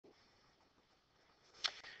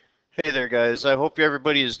Hey there, guys. I hope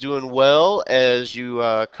everybody is doing well as you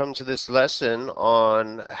come to this lesson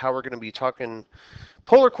on how we're going to be talking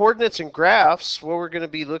polar coordinates and graphs. What we're going to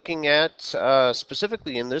be looking at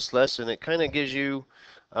specifically in this lesson, it kind of gives you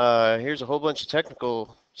here's a whole bunch of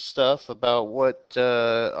technical stuff about what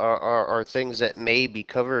are things that may be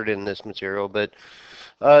covered in this material, but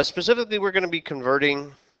specifically we're going to be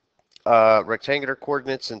converting rectangular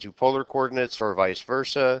coordinates into polar coordinates or vice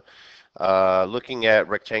versa, looking at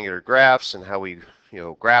rectangular graphs and how we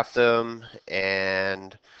graph them,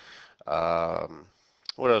 and um,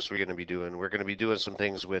 what else are we going to be doing? We're going to be doing some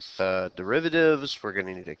things with derivatives. We're going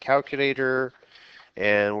to need a calculator,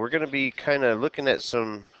 and we're going to be kind of looking at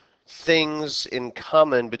some things in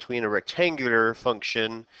common between a rectangular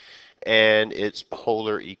function and its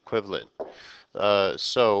polar equivalent.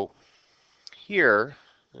 So here,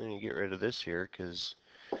 let me get rid of this here because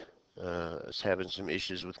I was having some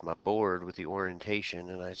issues with my board with the orientation,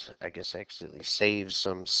 and I guess I accidentally saved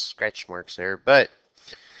some scratch marks there. But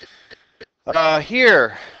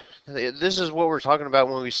here, this is what we're talking about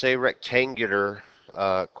when we say rectangular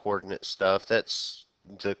coordinate stuff. That's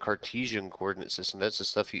the Cartesian coordinate system. That's the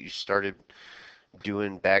stuff you started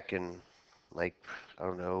doing back in, like, I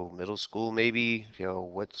don't know, middle school maybe.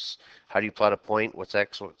 How do you plot a point? What's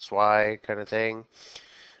x, what's y, kind of thing.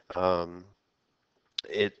 Um,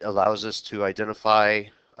 It allows us to identify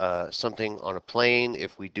something on a plane.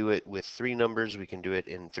 If we do it with three numbers, we can do it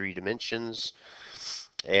in 3 dimensions.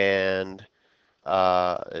 And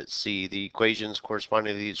let's see, the equations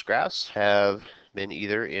corresponding to these graphs have been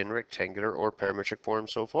either in rectangular or parametric form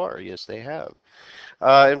so far. Yes, they have.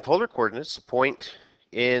 In polar coordinates, the point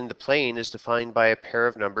in the plane is defined by a pair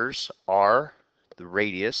of numbers, r, the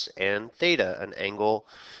radius, and theta, an angle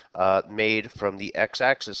made from the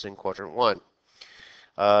x-axis in quadrant 1.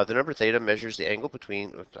 The number theta measures the angle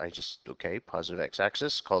between, positive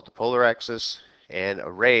x-axis, called the polar axis, and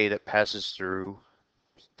a ray that passes through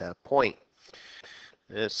that point.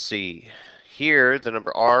 Let's see. Here, the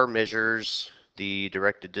number r measures the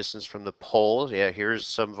directed distance from the pole. Yeah, here's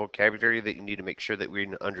some vocabulary that you need to make sure that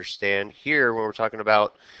we understand. Here, when we're talking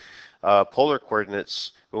about polar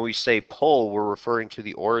coordinates, when we say pole, we're referring to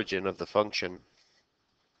the origin of the function,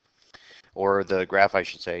 or the graph, I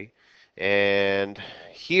should say. And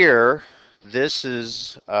here, this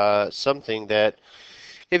is something that,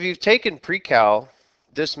 if you've taken pre-cal,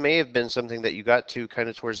 this may have been something that you got to kind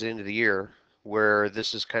of towards the end of the year, where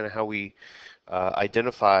this is kind of how we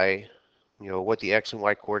identify, what the x and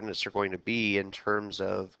y coordinates are going to be in terms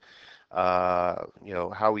of,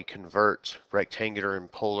 how we convert rectangular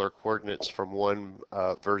and polar coordinates from one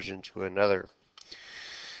version to another.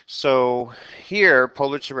 So here,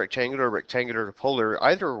 polar to rectangular, rectangular to polar,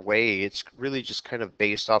 either way, it's really just kind of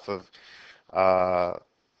uh,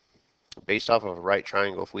 based off of a right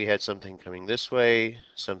triangle. If we had something coming this way,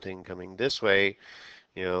 something coming this way,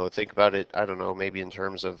 think about it, I don't know, maybe in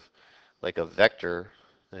terms of like a vector,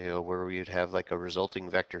 where we'd have like a resulting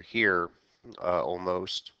vector here,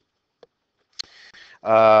 almost.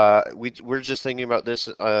 We're just thinking about this,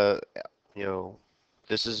 you know,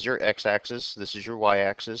 this is your x-axis, this is your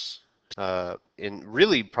y-axis, and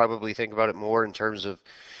really probably think about it more in terms of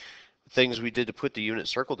things we did to put the unit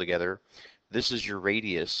circle together. This is your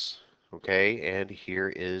radius, okay, and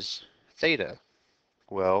here is theta.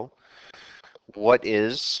 Well, what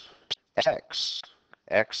is x?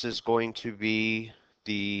 X is going to be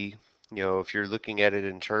the, if you're looking at it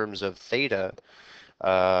in terms of theta,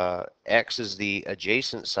 x is the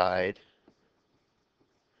adjacent side,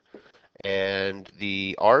 and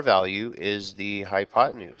the r value is the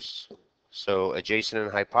hypotenuse. So adjacent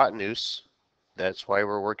and hypotenuse, that's why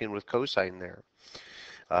we're working with cosine there.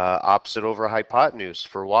 Opposite over hypotenuse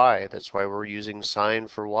for y, that's why we're using sine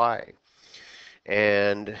for y.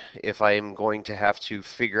 And if I'm going to have to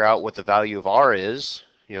figure out what the value of r is,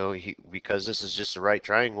 because this is just a right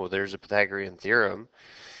triangle, there's a Pythagorean theorem.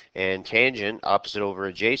 And tangent, opposite over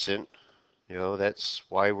adjacent, that's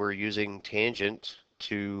why we're using tangent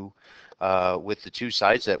to, with the two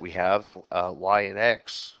sides that we have, y and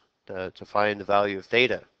x, to find the value of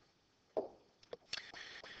theta.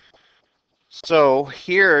 So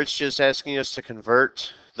here it's just asking us to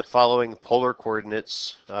convert the following polar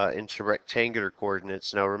coordinates into rectangular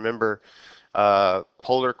coordinates. Now remember,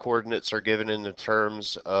 polar coordinates are given in the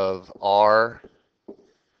terms of r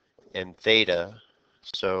and theta.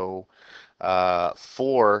 So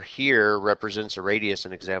 4 here represents a radius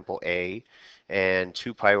in example A, and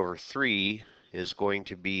 2 pi over 3 is going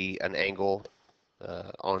to be an angle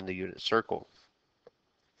on the unit circle.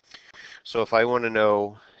 So if I want to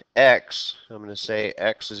know x, I'm going to say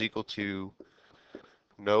x is equal to,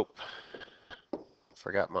 nope,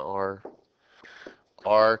 forgot my R.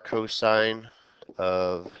 R cosine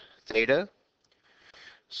of theta.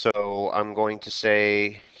 So I'm going to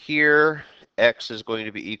say here x is going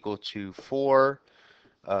to be equal to 4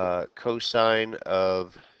 cosine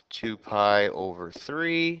of 2 pi over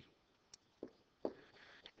 3,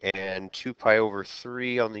 and 2 pi over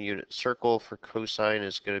 3 on the unit circle for cosine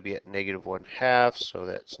is going to be at -1/2, so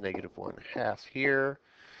that's -1/2 here.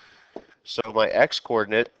 So my x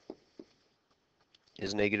coordinate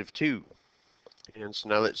is -2. And so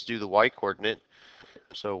now let's do the y coordinate.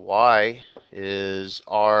 So y is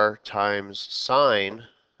r times sine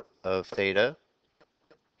of theta.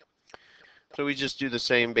 So we just do the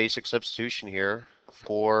same basic substitution here.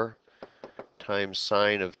 4 times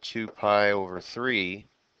sine of 2 pi over 3.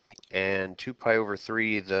 And 2 pi over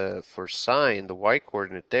 3, for sine, the y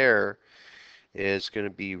coordinate there is going to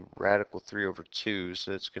be radical 3 over 2.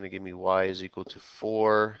 So it's going to give me y is equal to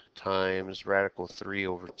 4 times radical 3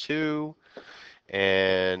 over 2.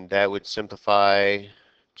 And that would simplify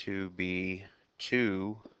to be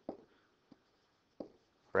 2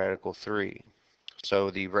 radical 3. So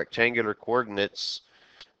the rectangular coordinates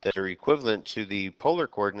that are equivalent to the polar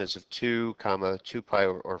coordinates of 2 comma 2 pi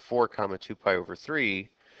or 4 comma 2 pi over 3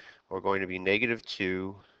 are going to be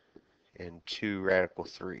 -2 and 2 radical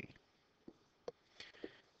 3.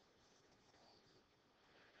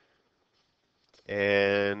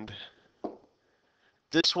 And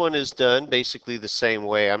this one is done basically the same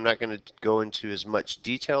way. I'm not going to go into as much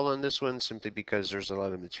detail on this one simply because there's a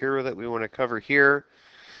lot of material that we want to cover here.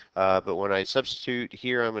 But when I substitute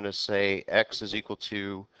here, I'm going to say x is equal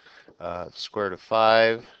to the square root of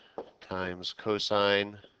 5 times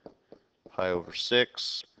cosine pi over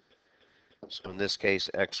 6. So in this case,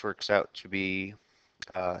 x works out to be,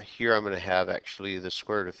 here I'm going to have actually the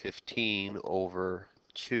square root of 15 over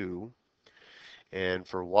 2. And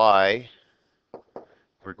for y,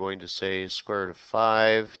 we're going to say square root of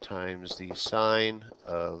 5 times the sine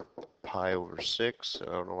of pi over 6. I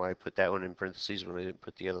don't know why I put that one in parentheses when I didn't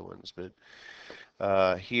put the other ones, but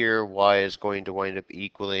here y is going to wind up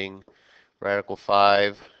equaling radical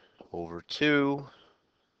 5 over 2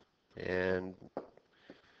 and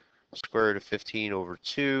square root of 15 over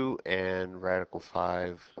 2 and radical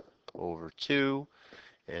 5 over 2.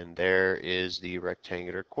 And there is the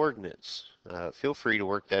rectangular coordinates. Feel free to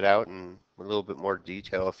work that out in a little bit more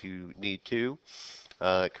detail if you need to,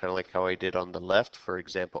 kind of like how I did on the left for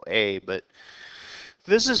example A, but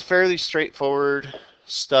this is fairly straightforward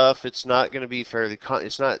stuff. It's not going to be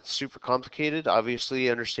it's not super complicated. Obviously,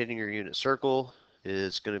 understanding your unit circle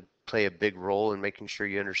is going to play a big role in making sure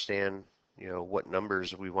you understand, what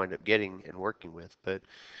numbers we wind up getting and working with. But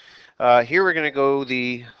here we're going to go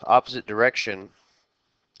the opposite direction.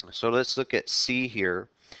 So let's look at C here.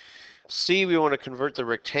 C, we want to convert the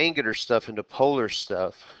rectangular stuff into polar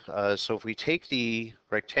stuff. So if we take the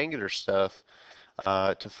rectangular stuff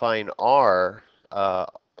to find R,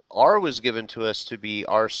 R was given to us to be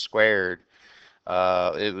R squared.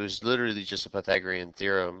 It was literally just a Pythagorean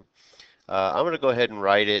theorem. I'm going to go ahead and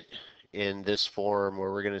write it in this form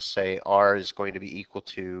where we're going to say R is going to be equal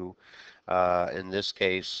to, in this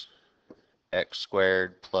case, x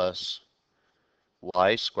squared plus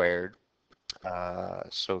y squared.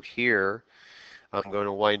 So here I'm going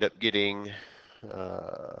to wind up getting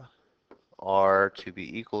R to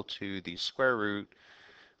be equal to the square root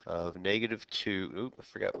of -2. Oop, I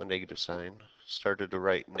forgot my negative sign. Started to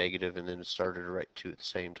write negative and then started to write 2 at the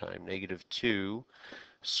same time. -2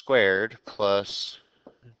 squared plus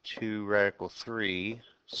 2 radical 3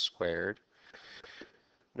 squared.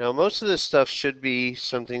 Now most of this stuff should be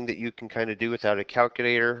something that you can kind of do without a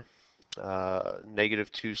calculator.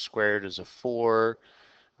 -2 squared is a 4.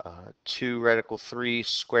 2 radical 3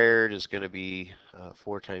 squared is going to be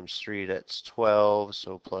 4 times 3, that's 12,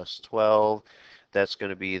 so plus 12. That's going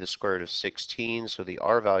to be the square root of 16, so the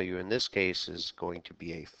R value in this case is going to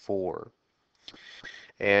be a 4.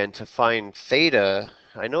 And to find theta,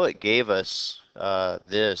 I know it gave us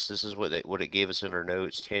this is what it gave us in our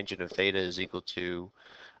notes. Tangent of theta is equal to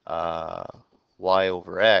y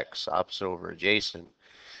over x, opposite over adjacent.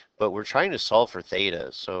 But we're trying to solve for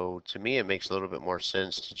theta, so to me it makes a little bit more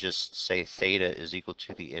sense to just say theta is equal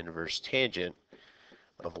to the inverse tangent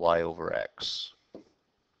of y over x.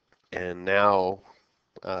 And now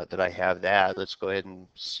that I have that, let's go ahead and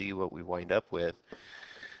see what we wind up with.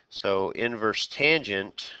 So inverse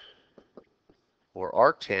tangent, or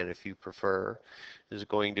arctan if you prefer, is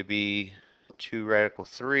going to be 2 radical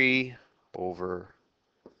 3 over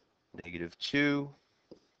 -2.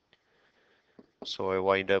 So I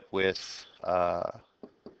wind up with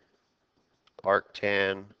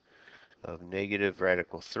arctan of negative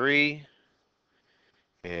radical 3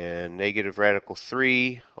 And negative radical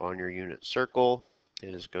 3 on your unit circle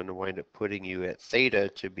is going to wind up putting you at theta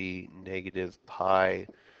to be negative pi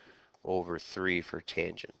over 3 for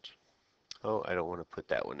tangent. Oh, I don't want to put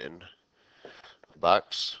that one in the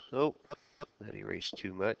box. Oh, that erased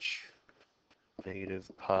too much. Negative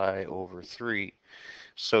pi over 3.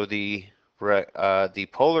 So the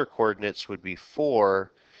polar coordinates would be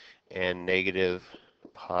 4 and negative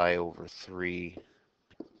pi over 3,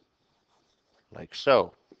 like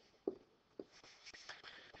so.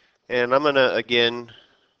 And I'm going to, again,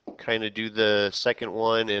 kind of do the second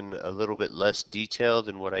one in a little bit less detail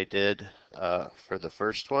than what I did for the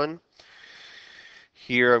first one.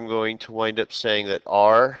 Here I'm going to wind up saying that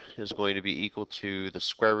r is going to be equal to the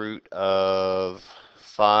square root of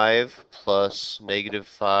 5 plus negative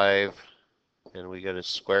 5, and we got to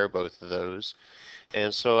square both of those.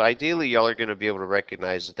 And so ideally y'all are going to be able to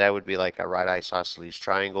recognize that that would be like a right isosceles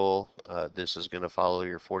triangle. This is going to follow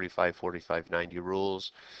your 45, 45, 90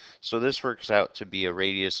 rules. So this works out to be a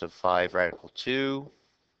radius of 5 radical 2.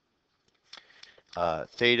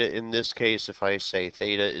 Theta in this case, if I say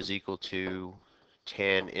theta is equal to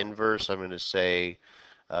tan inverse, I'm going to say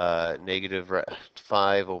negative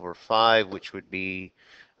 5 over 5, which would be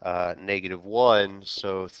negative 1.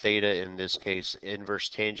 So theta in this case, inverse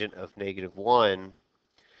tangent of negative 1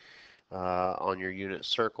 on your unit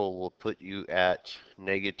circle will put you at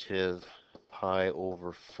negative pi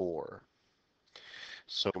over 4.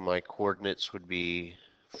 So my coordinates would be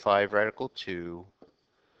 5 radical 2,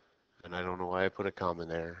 and I don't know why I put a comma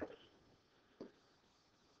there.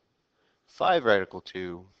 5 radical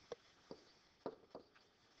 2,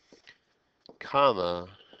 comma,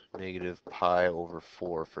 negative pi over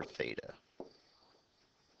 4 for theta.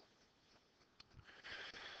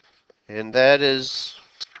 And that is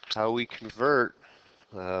how we convert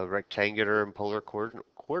rectangular and polar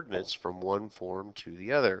coordinates from one form to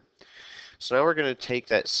the other. So now we're going to take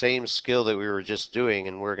that same skill that we were just doing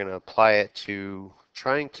and we're going to apply it to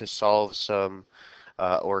trying to solve some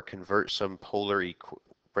or convert some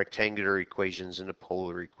rectangular equations into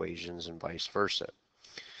polar equations and vice versa.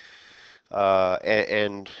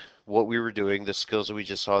 And what we were doing, the skills that we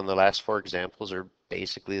just saw in the last 4 examples are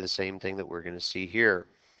basically the same thing that we're going to see here.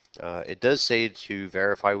 It does say to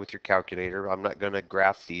verify with your calculator. I'm not going to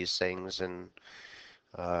graph these things and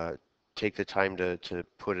take the time to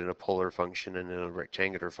put in a polar function and in a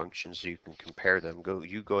rectangular function so you can compare them.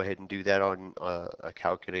 You go ahead and do that on a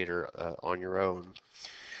calculator on your own.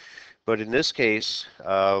 But in this case,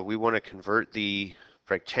 we want to convert the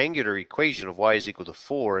rectangular equation of y is equal to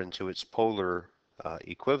 4 into its polar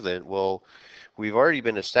equivalent. Well, we've already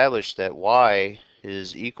been established that y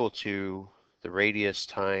is equal to the radius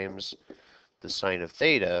times the sine of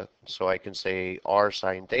theta. So I can say r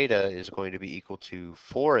sine theta is going to be equal to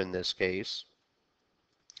 4 in this case.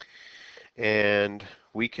 And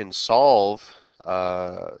we can solve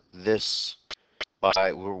this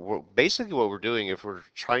by, basically what we're doing, if we're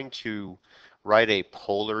trying to write a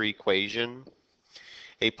polar equation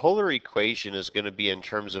is going to be in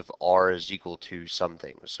terms of r is equal to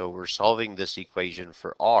something. So we're solving this equation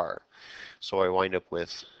for r. So I wind up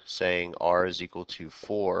with saying r is equal to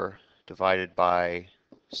 4 divided by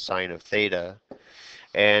sine of theta.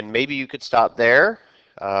 And maybe you could stop there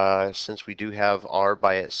since we do have r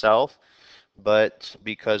by itself. But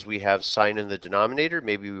because we have sine in the denominator,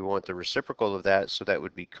 maybe we want the reciprocal of that, so that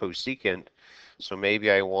would be cosecant. So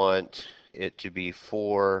maybe I want it to be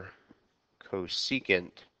 4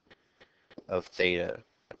 cosecant of theta.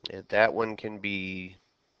 And that one can be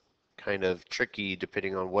kind of tricky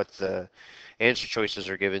depending on what the answer choices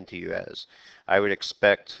are given to you as. I would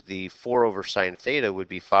expect the 4 over sine theta would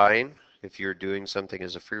be fine if you're doing something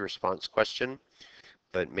as a free response question,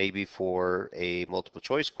 but maybe for a multiple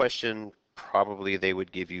choice question, probably they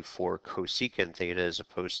would give you 4 cosecant theta as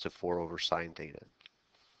opposed to 4 over sine theta.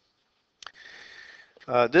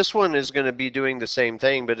 This one is going to be doing the same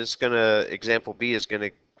thing, but it's going to, example B is going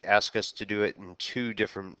to ask us to do it in 2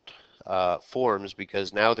 different forms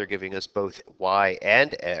because now they're giving us both y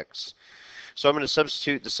and x. So I'm going to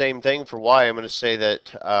substitute the same thing for y. I'm going to say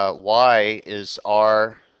that y is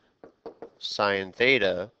r sine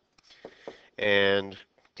theta, and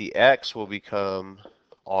the x will become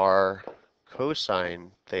r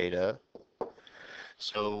cosine theta.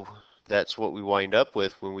 So that's what we wind up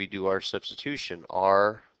with when we do our substitution,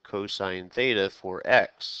 r cosine theta for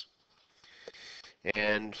x.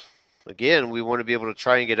 And again, we want to be able to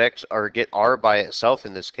try and get x or get r by itself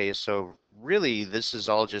in this case. So really, this is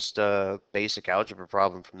all just a basic algebra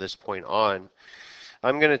problem from this point on.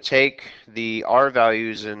 I'm going to take the r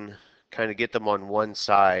values and kind of get them on one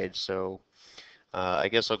side. So I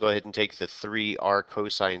guess I'll go ahead and take the 3r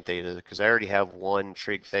cosine theta because I already have one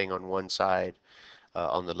trig thing on one side,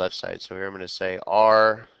 on the left side. So here I'm going to say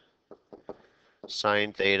r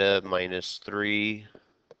sine theta minus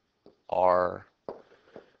 3r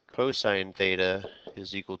cosine theta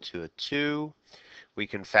is equal to a 2. We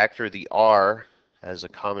can factor the r as a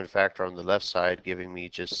common factor on the left side, giving me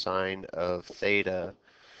just sine of theta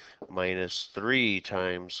minus 3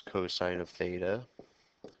 times cosine of theta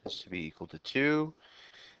is to be equal to 2.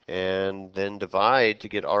 And then divide to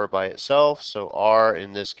get r by itself. So r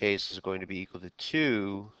in this case is going to be equal to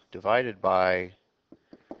 2 divided by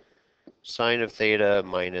sine of theta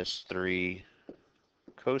minus 3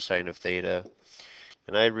 cosine of theta.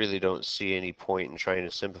 And I really don't see any point in trying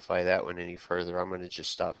to simplify that one any further. I'm going to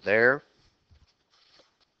just stop there.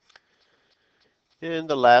 And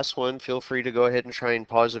the last one, feel free to go ahead and try and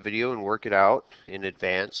pause the video and work it out in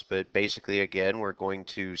advance. But basically, again, we're going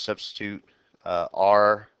to substitute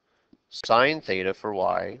r sine theta for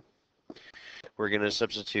y. We're going to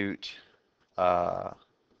substitute r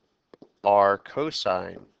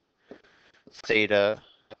cosine theta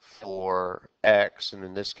for x, and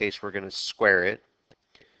in this case, we're going to square it.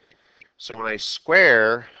 So when I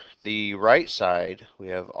square the right side, we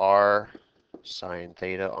have r sine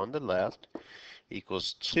theta on the left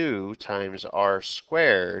equals 2 times r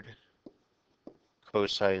squared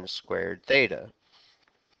cosine squared theta.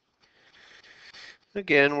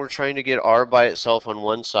 Again, we're trying to get r by itself on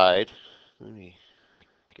one side. Let me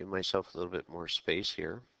give myself a little bit more space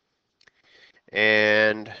here.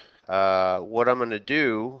 And what I'm going to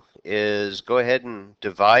do is go ahead and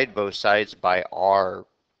divide both sides by r.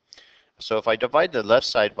 So if I divide the left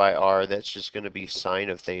side by r, that's just going to be sine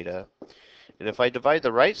of theta. And if I divide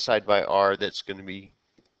the right side by r, that's going to be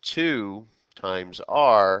 2 times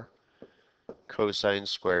r cosine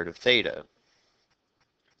squared of theta.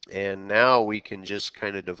 And now we can just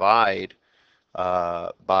kind of divide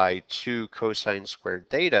by 2 cosine squared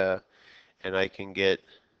theta, and I can get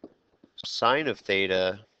sine of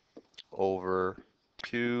theta over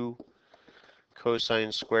 2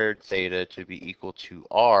 cosine squared theta to be equal to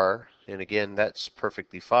r. And again, that's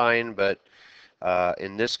perfectly fine, but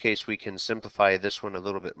in this case, we can simplify this one a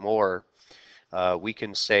little bit more. We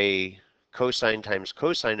can say cosine times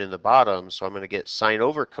cosine in the bottom, so I'm going to get sine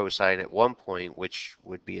over cosine at one point, which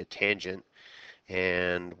would be a tangent,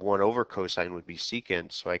 and 1 over cosine would be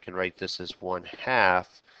secant, so I can write this as 1/2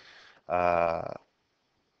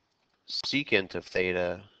 secant of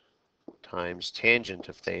theta times tangent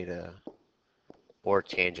of theta, or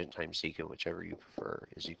tangent times secant, whichever you prefer,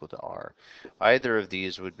 is equal to r. Either of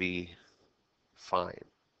these would be fine.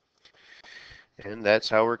 And that's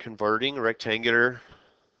how we're converting rectangular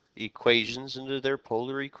equations into their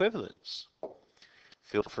polar equivalents.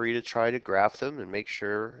 Feel free to try to graph them and make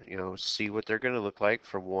sure, see what they're going to look like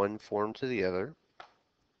from one form to the other.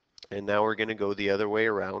 And now we're going to go the other way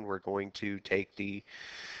around. We're going to take the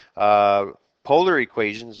polar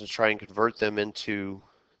equations and try and convert them into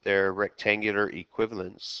their rectangular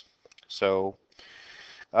equivalents. So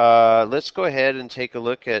let's go ahead and take a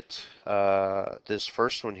look at this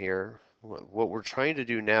first one here. What we're trying to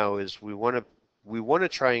do now is we want to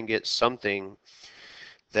try and get something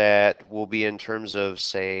that will be in terms of,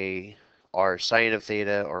 say, r sine of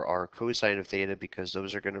theta or r cosine of theta, because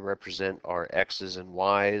those are going to represent our x's and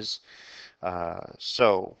y's.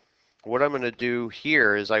 So what I'm going to do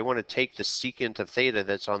here is I want to take the secant of theta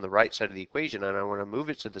that's on the right side of the equation, and I want to move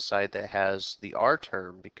it to the side that has the r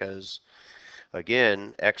term, because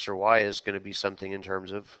again, x or y is going to be something in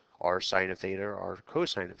terms of r sine of theta or r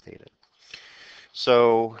cosine of theta.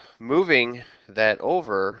 So moving that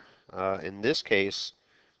over, in this case,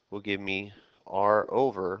 will give me r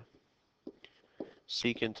over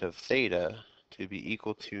secant of theta to be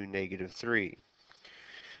equal to -3.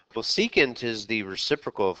 Well, secant is the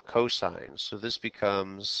reciprocal of cosine, so this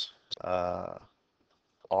becomes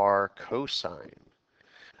r cosine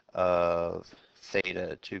of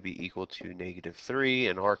theta to be equal to -3,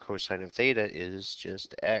 and r cosine of theta is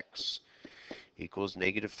just x equals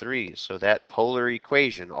 -3. So that polar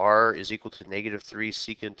equation, r is equal to -3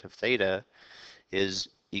 secant of theta, is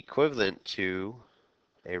equivalent to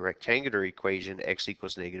a rectangular equation, x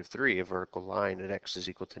equals -3, a vertical line at x is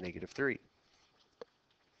equal to -3.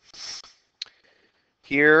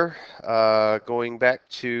 Here, going back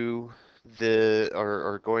to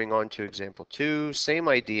or going on to example 2, same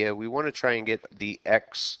idea. We want to try and get the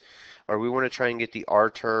x, or we want to try and get the r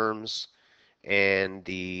terms and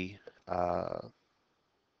the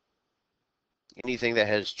anything that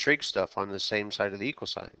has trig stuff on the same side of the equal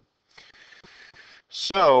sign.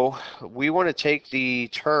 So we want to take the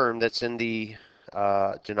term that's in the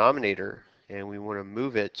denominator and we want to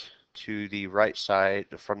move it to the right side,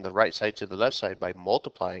 from the right side to the left side by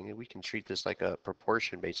multiplying, and we can treat this like a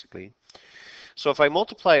proportion basically. So if I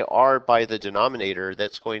multiply r by the denominator,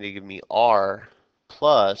 that's going to give me r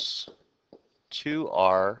plus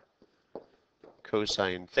 2r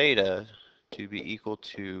cosine theta to be equal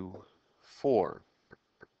to 4.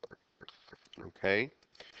 Okay,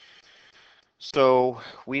 so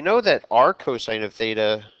we know that r cosine of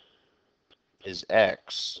theta is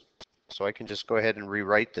x, so I can just go ahead and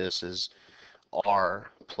rewrite this as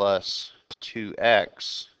r plus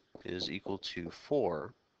 2x is equal to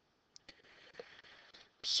 4.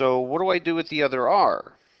 So what do I do with the other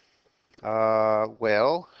r?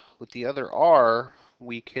 Well, with the other r,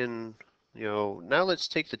 we can, now let's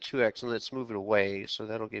take the 2x and let's move it away. So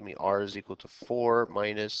that'll give me r is equal to 4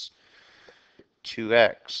 minus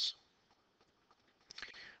 2x.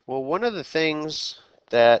 Well, one of the things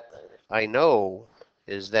that I know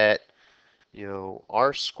is that,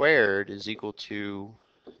 r squared is equal to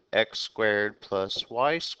x squared plus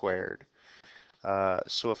y squared.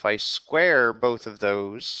 So if I square both of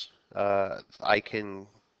those, I can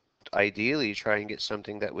ideally try and get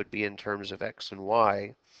something that would be in terms of x and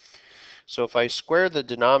y. So if I square the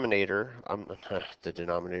denominator,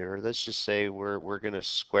 let's just say we're going to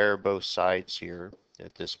square both sides here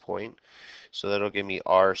at this point. So that'll give me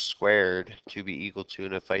r squared to be equal to,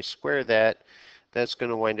 and if I square that, that's going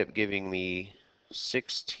to wind up giving me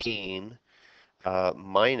 16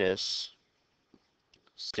 minus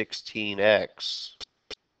 16x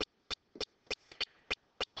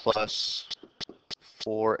plus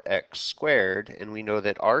 4x squared, and we know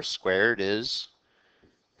that r squared is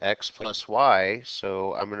x plus y,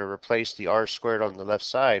 so I'm going to replace the r squared on the left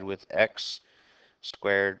side with x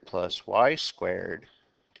squared plus y squared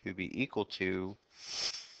to be equal to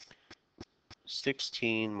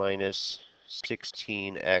 16 minus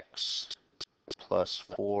 16x plus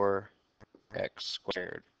 4x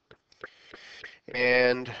squared.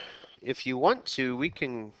 And if you want to, we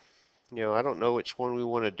can, I don't know which one we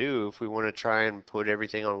want to do. If we want to try and put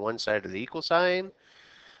everything on one side of the equal sign,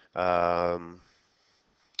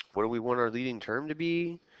 what do we want our leading term to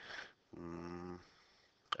be?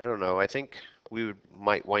 I don't know. I think we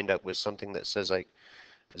might wind up with something that says like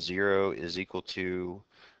 0 is equal to,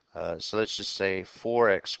 so let's just say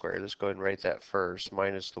 4x squared. Let's go ahead and write that first,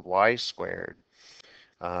 minus the y squared,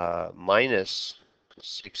 minus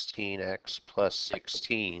 16x plus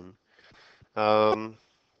 16.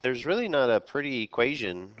 There's really not a pretty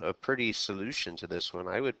equation, a pretty solution to this one.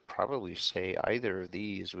 I would probably say either of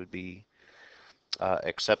these would be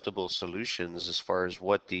acceptable solutions as far as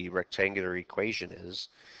what the rectangular equation is.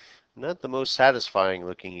 Not the most satisfying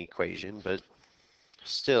looking equation, but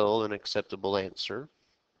still an acceptable answer.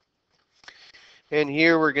 And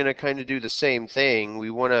here we're going to kind of do the same thing.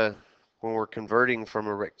 We want to, when we're converting from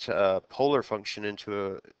a polar function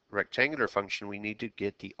into a rectangular function, we need to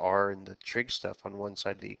get the r and the trig stuff on one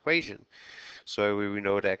side of the equation. So we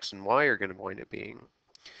know what x and y are going to wind up being.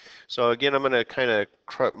 So again, I'm going to kind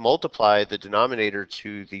of multiply the denominator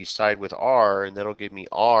to the side with r, and that'll give me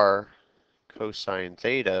r cosine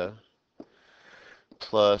theta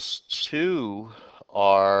plus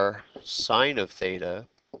 2r sine of theta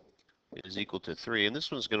is equal to 3. And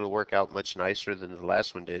this one's going to work out much nicer than the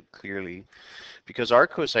last one did, clearly, because r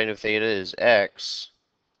cosine of theta is x,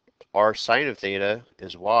 r sine of theta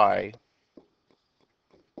is y.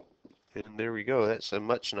 And there we go. That's a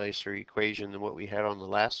much nicer equation than what we had on the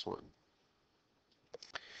last one.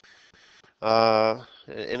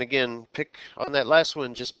 And again, pick on that last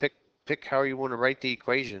one, just pick how you want to write the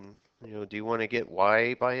equation. Do you want to get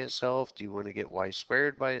y by itself? Do you want to get y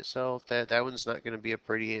squared by itself? That one's not going to be a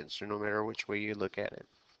pretty answer no matter which way you look at it.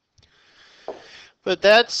 But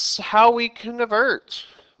that's how we convert.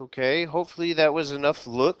 Okay, hopefully that was enough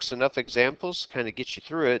looks, enough examples to kind of get you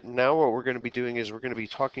through it. Now what we're going to be doing is we're going to be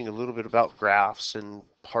talking a little bit about graphs, and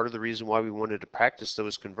part of the reason why we wanted to practice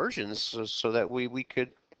those conversions so that we could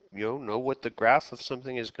know what the graph of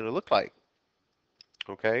something is going to look like.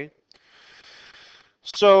 Okay,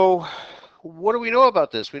 so what do we know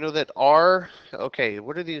about this? We know that okay,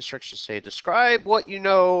 what do the instructions say? Describe what you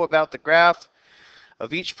know about the graph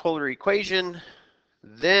of each polar equation,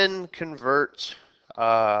 then convert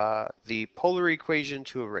the polar equation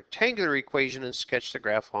to a rectangular equation and sketch the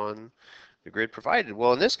graph on the grid provided.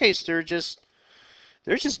 Well, in this case, they're just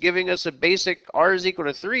giving us a basic r is equal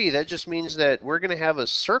to 3. That just means that we're going to have a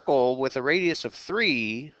circle with a radius of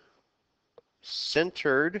 3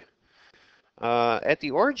 centered at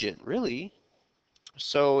the origin, really.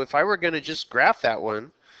 So if I were going to just graph that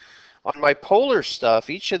one, On my polar stuff,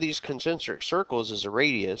 each of these concentric circles is a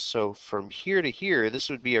radius. So from here to here, this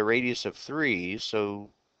would be a radius of 3. So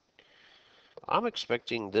I'm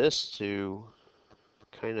expecting this to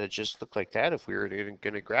kind of just look like that if we were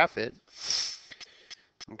going to graph it.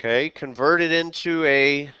 Okay, convert it into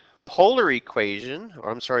a polar equation, or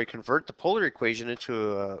I'm sorry, convert the polar equation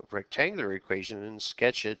into a rectangular equation and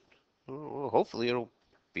sketch it. Well, hopefully it'll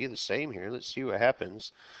be the same here. Let's see what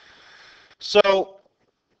happens. So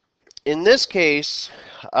in this case,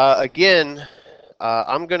 again,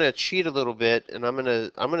 I'm going to cheat a little bit, and I'm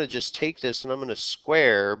going to just take this and I'm going to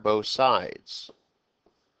square both sides,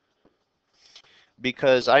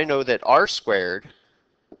 because I know that r squared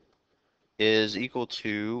is equal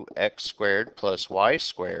to x squared plus y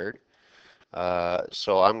squared.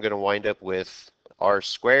 So I'm going to wind up with r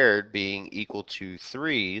squared being equal to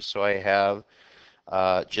 3. So I have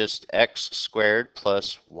just x squared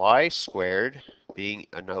plus y squared being,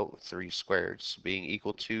 no, 3 squareds being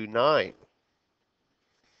equal to 9.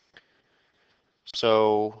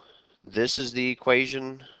 So this is the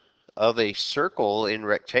equation of a circle in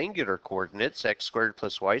rectangular coordinates. X squared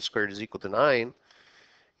plus y squared is equal to 9.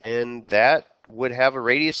 And that would have a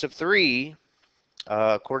radius of 3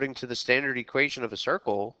 according to the standard equation of a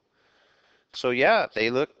circle. So yeah, they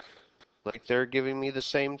look like they're giving me the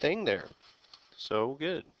same thing there. So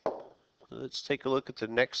good. Let's take a look at the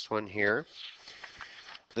next one here.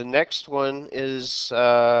 The next one is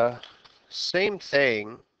same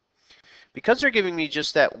thing. Because they're giving me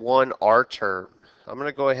just that one r term, I'm going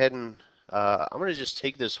to go ahead and I'm going to just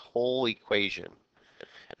take this whole equation.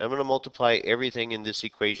 And I'm going to multiply everything in this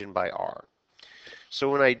equation by r. So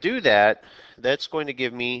when I do that, that's going to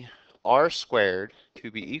give me r squared to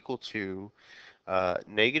be equal to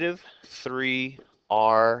negative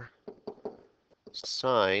 3r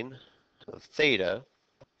sine of theta.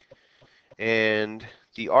 And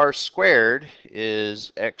the r squared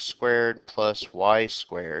is x squared plus y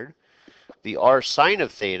squared. The r sine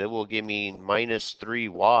of theta will give me minus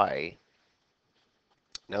 3y.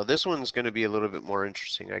 Now this one's going to be a little bit more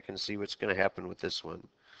interesting. I can see what's going to happen with this one.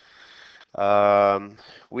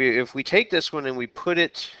 If we take this one and we put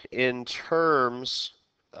it in terms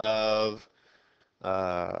of,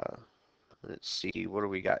 let's see, what do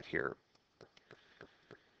we got here?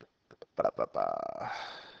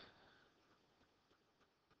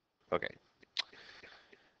 Okay.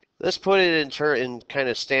 Let's put it in kind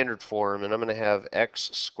of standard form, and I'm going to have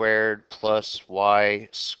x squared plus y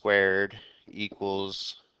squared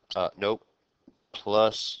equals, nope,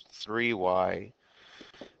 plus 3y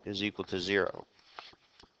is equal to 0.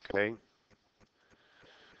 Okay.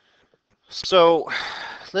 So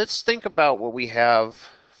let's think about what we have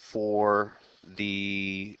for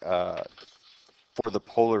the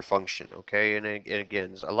polar function. Okay, and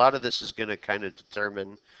again, a lot of this is going to kind of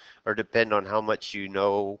determine or depend on how much you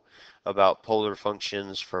know about polar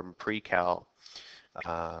functions from pre-cal.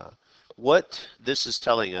 What this is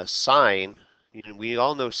telling us, sine, we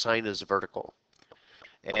all know sine is vertical.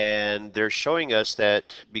 And they're showing us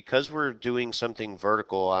that because we're doing something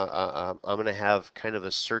vertical, I'm going to have kind of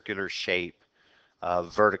a circular shape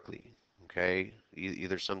vertically, okay?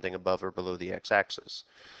 Either something above or below the x-axis.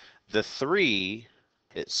 The 3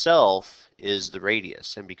 itself is the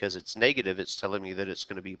radius, and because it's negative, it's telling me that it's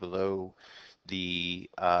going to be below the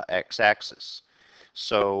x-axis.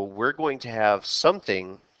 So we're going to have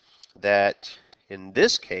something that, in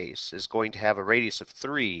this case, is going to have a radius of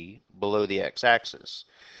 3 below the x-axis.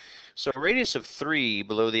 So a radius of 3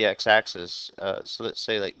 below the x-axis, so let's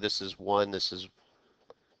say like this is 1, this is,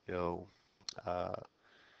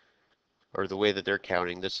 or the way that they're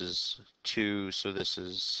counting, this is 2, so this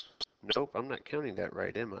is, nope, I'm not counting that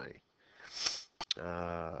right, am I?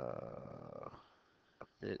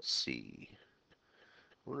 Let's see.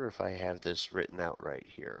 I wonder if I have this written out right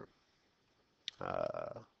here.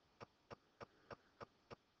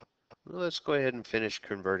 Let's go ahead and finish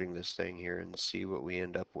converting this thing here and see what we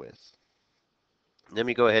end up with. Let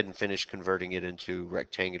me go ahead and finish converting it into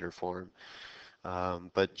rectangular form.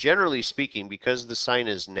 But generally speaking, because the sign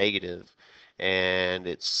is negative and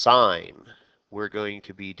it's sine, we're going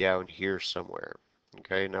to be down here somewhere.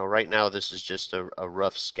 Okay, now right now this is just a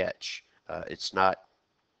rough sketch. It's not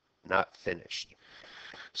finished.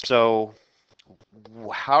 So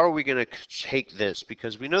how are we going to take this?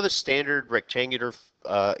 Because we know the standard rectangular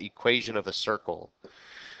equation of a circle.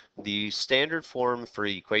 The standard form for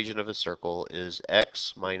the equation of a circle is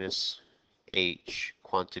x minus h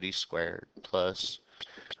quantity squared plus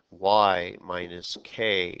y minus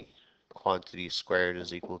k quantity squared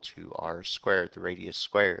is equal to r squared, the radius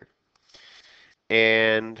squared.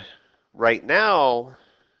 And right now,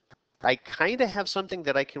 I kind of have something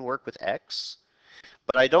that I can work with x,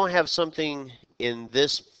 but I don't have something in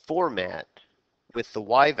this format with the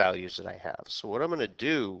y values that I have. So what I'm going to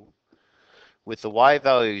do with the y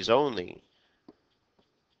values only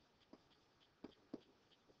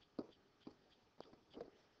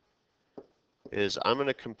is I'm going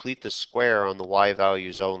to complete the square on the y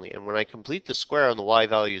values only. And when I complete the square on the y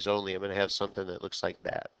values only, I'm going to have something that looks like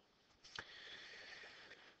that.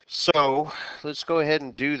 So let's go ahead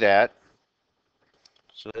and do that.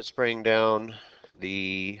 So let's bring down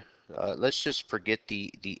the, let's just forget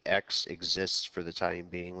the x exists for the time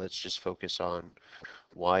being. Let's just focus on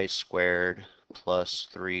y squared plus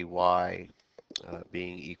 3y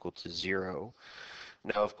being equal to 0.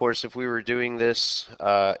 Now, of course, if we were doing this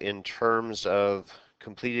in terms of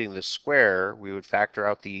completing the square, we would factor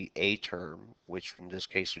out the a term, which in this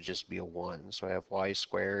case would just be a 1. So I have y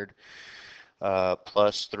squared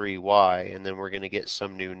plus 3y, and then we're going to get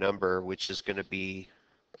some new number, which is going to be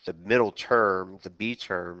the middle term, the b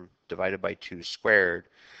term, divided by 2 squared.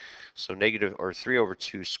 So negative, or 3 over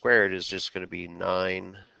 2 squared is just going to be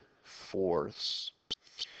 9/4.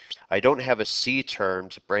 I don't have a c term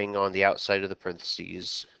to bring on the outside of the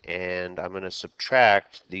parentheses, and I'm going to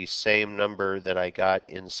subtract the same number that I got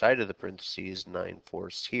inside of the parentheses,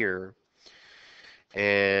 9/4 here,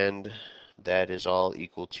 and that is all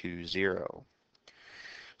equal to 0.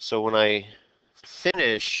 So when I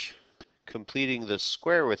finish completing the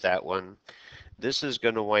square with that one, this is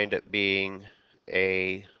going to wind up being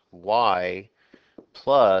a y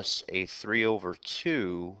plus a 3 over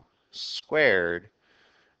 2 squared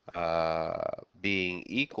being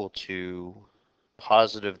equal to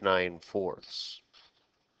positive 9/4.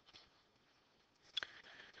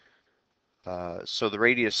 So the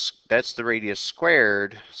radius, that's the radius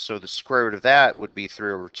squared, so the square root of that would be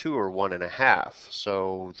 3 over 2, or 1.5.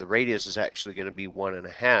 So the radius is actually going to be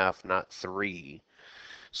 1.5, not 3.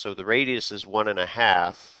 So the radius is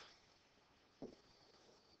 1.5.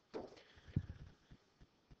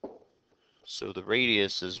 So the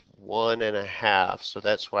radius is 1.5. So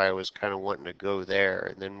that's why I was kind of wanting to go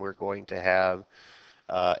there. And then we're going to have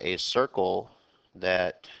a circle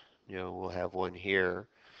that, we'll have one here.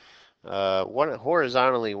 One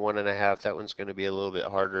horizontally 1.5. That one's going to be a little bit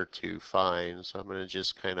harder to find. So I'm going to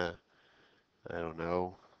just kind of, I don't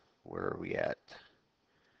know, where are we at?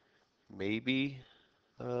 Maybe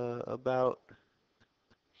about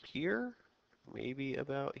here? Maybe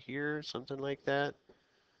about here, something like that.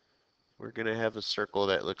 We're going to have a circle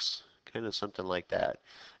that looks kind of something like that.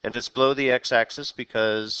 And it's below the x-axis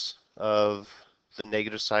because of the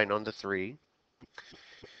negative sign on the 3.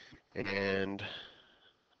 And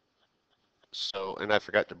so, and I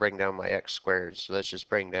forgot to bring down my x squared. So let's just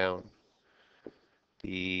bring down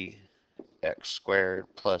the x squared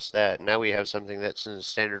plus that. Now we have something that's in the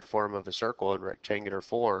standard form of a circle in rectangular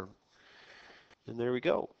form. And there we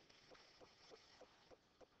go.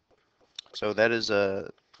 So that is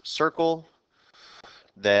a circle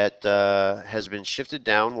that has been shifted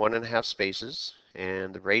down 1.5 spaces,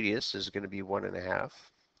 and the radius is going to be 1.5.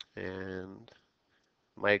 And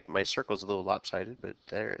my circle is a little lopsided, but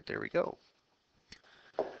there we go.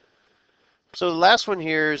 So the last one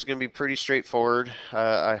here is going to be pretty straightforward.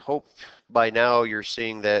 I hope by now you're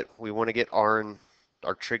seeing that we want to get r and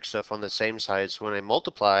our trig stuff on the same side. So when I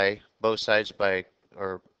multiply both sides by,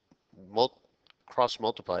 or cross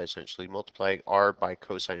multiply essentially, multiply r by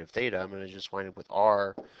cosine of theta, I'm going to just wind up with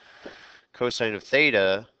r cosine of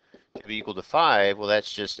theta to be equal to 5. Well,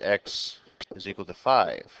 that's just x is equal to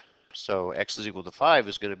 5. So x is equal to 5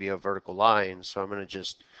 is going to be a vertical line. So I'm going to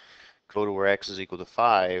just go to where x is equal to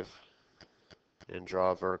 5 and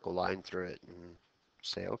draw a vertical line through it and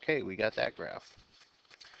say, okay, we got that graph.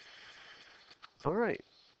 All right.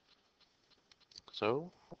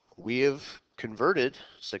 So we have converted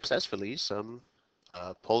successfully some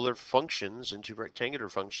polar functions into rectangular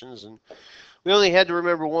functions, and we only had to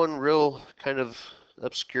remember one real kind of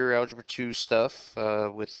obscure algebra 2 stuff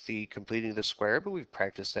with the completing the square, but we've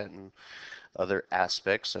practiced that in other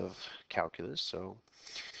aspects of calculus. So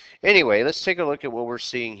anyway, let's take a look at what we're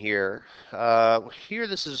seeing here. Here,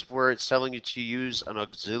 this is where it's telling you to use an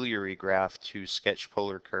auxiliary graph to sketch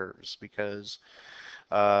polar curves, because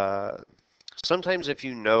sometimes if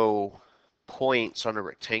you know points on a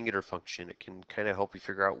rectangular function, it can kind of help you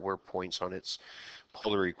figure out where points on its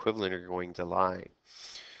polar equivalent are going to lie.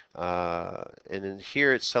 And then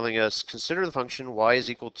here it's telling us, consider the function y is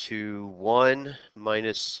equal to 1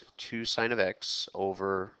 minus 2 sine of x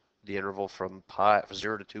over the interval from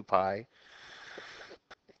 0 to 2 pi,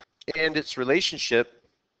 and its relationship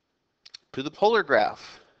to the polar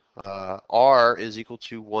graph. R is equal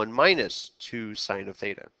to 1 minus 2 sine of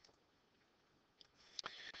theta.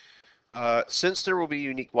 Since there will be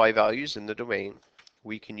unique y values in the domain,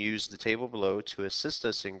 we can use the table below to assist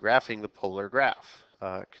us in graphing the polar graph.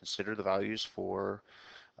 Consider the values for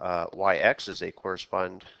yx as they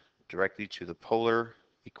correspond directly to the polar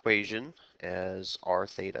equation as r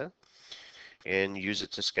theta, and use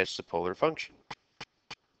it to sketch the polar function.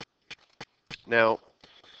 Now,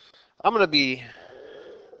 I'm going to be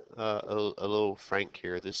a little frank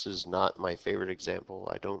here. This is not my favorite example.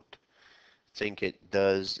 I don't think it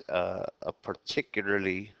does a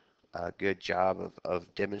particularly good job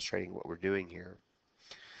of demonstrating what we're doing here.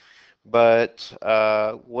 But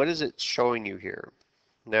what is it showing you here?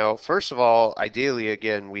 Now, first of all, ideally,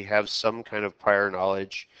 again, we have some kind of prior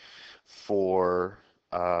knowledge for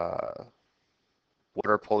what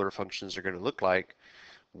our polar functions are going to look like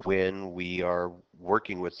when we are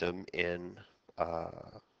working with them in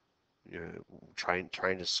you know, trying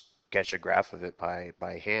to sketch a graph of it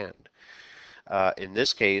by hand. In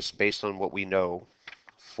this case, based on what we know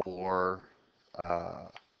for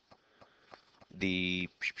the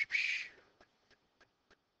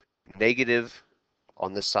negative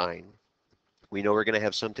on the sign, we know we're going to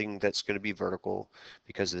have something that's going to be vertical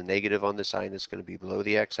because the negative on the sign is going to be below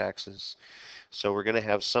the x-axis. So we're going to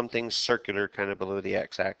have something circular kind of below the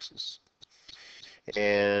x-axis.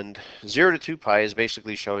 And 0 to 2 pi is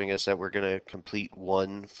basically showing us that we're going to complete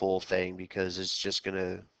one full thing because it's just going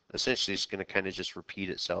to, essentially it's going to kind of just repeat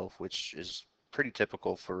itself, which is pretty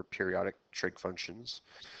typical for periodic trig functions.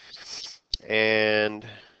 And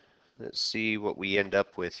let's see what we end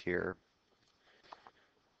up with here.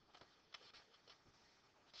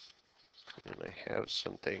 And I have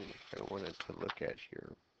something I wanted to look at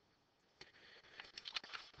here.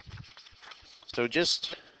 So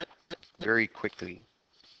just very quickly,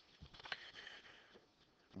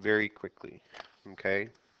 okay?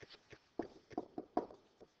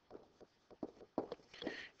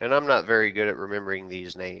 And I'm not very good at remembering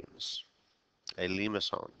these names. A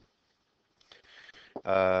limacon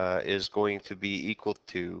is going to be equal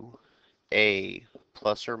to A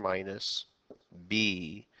plus or minus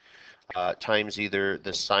B times either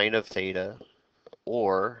the sine of theta,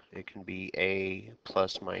 or it can be A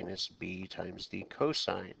plus minus B times the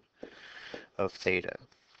cosine of theta.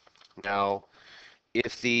 Now,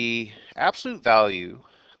 if the absolute value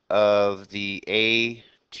of the A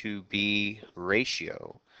to B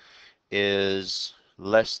ratio is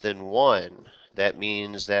less than 1, that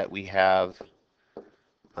means that we have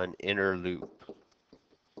an inner loop.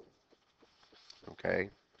 Okay?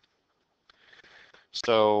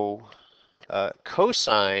 So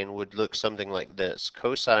cosine would look something like this.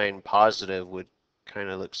 Cosine positive would kind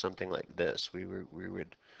of look something like this. We'd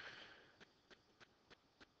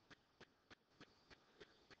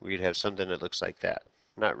have something that looks like that.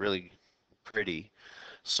 Not really pretty.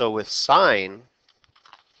 So with sine,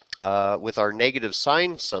 with our negative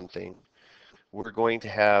sine something, we're going to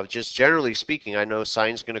have, just generally speaking, I know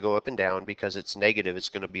sine's going to go up and down because it's negative. It's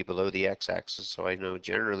going to be below the x-axis. So I know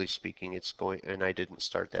generally speaking it's going, and I didn't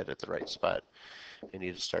start that at the right spot. I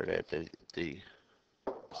need to start at the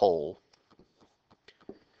pole.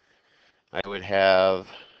 I would have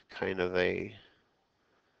kind of a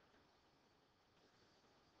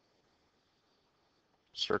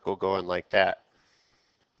circle going like that,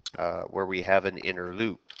 where we have an inner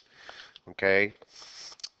loop. Okay,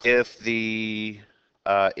 if the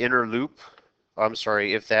inner loop, I'm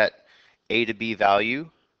sorry, if that A to B value,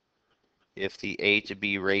 if the A to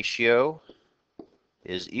B ratio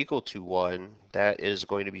is equal to 1, that is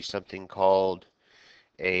going to be something called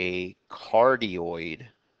a cardioid.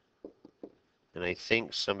 And I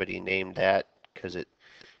think somebody named that because it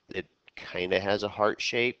kind of has a heart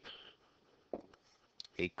shape.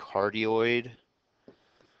 A cardioid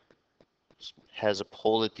has a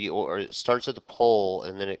pole at the, or it starts at the pole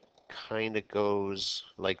and then it kind of goes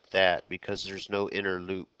like that because there's no inner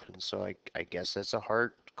loop. And so I guess that's a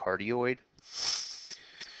heart cardioid.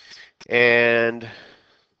 And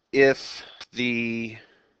if the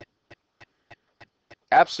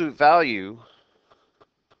absolute value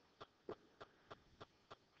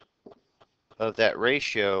of that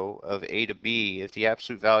ratio of A to B, if the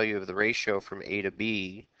absolute value of the ratio from A to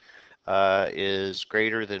B is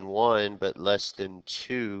greater than 1 but less than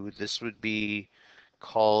 2, this would be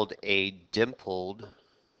called a dimpled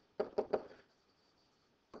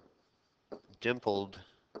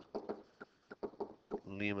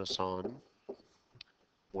limacon,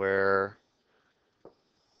 where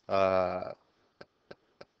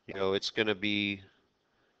you know, it's going to be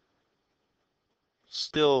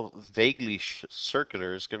still vaguely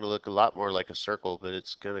circular. It's going to look a lot more like a circle, but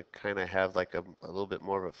it's going to kind of have like a little bit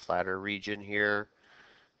more of a flatter region here,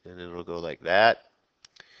 and it'll go like that.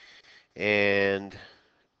 And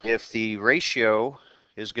if the ratio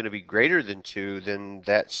is going to be greater than 2, then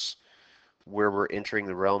that's where we're entering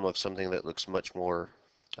the realm of something that looks much more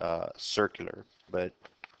circular. But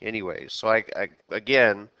anyway, so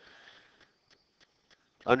again,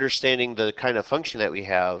 understanding the kind of function that we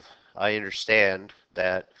have, I understand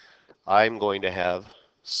that I'm going to have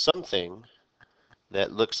something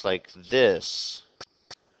that looks like this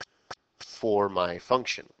for my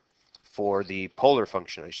function, for the polar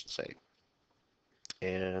function, I should say.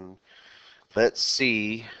 And let's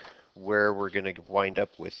see where we're going to wind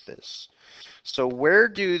up with this. So where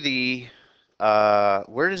does the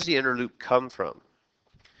inner loop come from?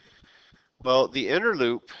 Well, the inner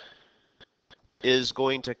loop is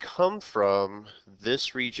going to come from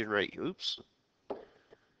this region right. Oops,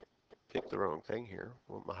 picked the wrong thing here.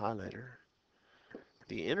 I want my highlighter.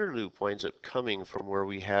 The inner loop winds up coming from where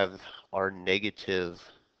we have our negative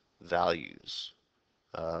values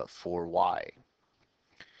for y.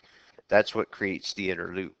 That's what creates the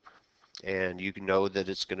inner loop. And you can know that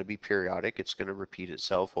it's going to be periodic. It's going to repeat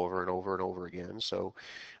itself over and over and over again. So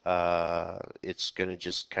it's going to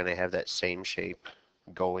just kind of have that same shape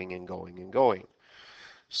going and going and going.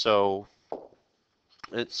 So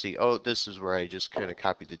let's see. Oh, this is where I just kind of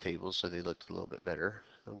copied the tables so they looked a little bit better.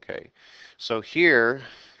 Okay. So here,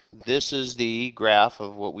 this is the graph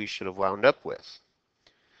of what we should have wound up with.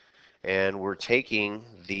 And we're taking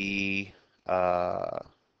the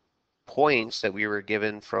points that we were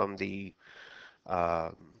given from the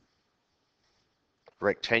um,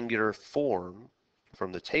 rectangular form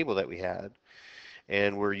from the table that we had,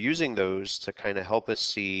 and we're using those to kind of help us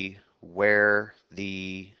see where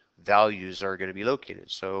the values are going to be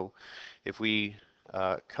located. So if we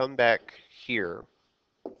come back here,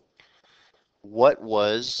 what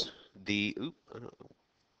was the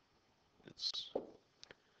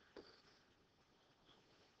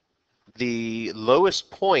the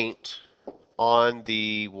lowest point on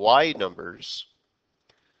the y numbers,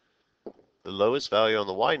 the lowest value on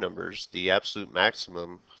the y numbers, the absolute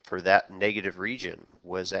maximum for that negative region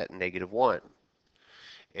was at -1.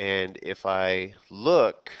 And if I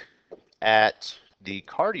look at the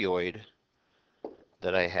cardioid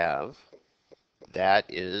that I have,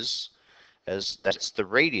 that's the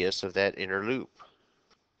radius of that inner loop.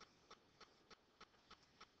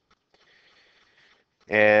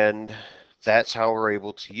 And that's how we're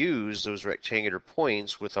able to use those rectangular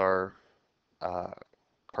points with our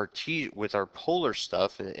with our polar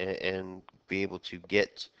stuff and be able to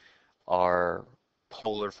get our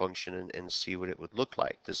polar function and see what it would look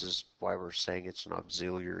like. This is why we're saying it's an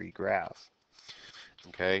auxiliary graph.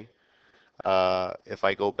 Okay. If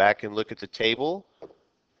I go back and look at the table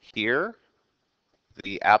here,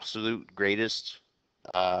 the absolute greatest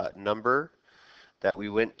number that we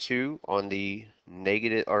went to on the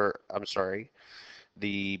negative, or I'm sorry,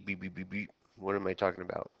 what am I talking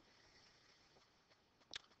about?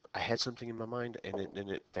 I had something in my mind and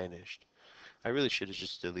it vanished. I really should have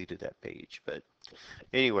just deleted that page, but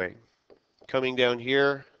anyway, coming down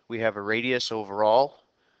here, we have a radius overall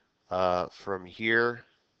from here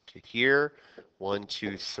to here, 1,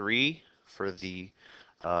 2, 3 for the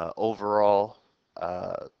overall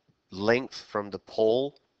length from the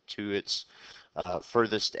pole to its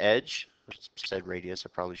furthest edge. I said radius, I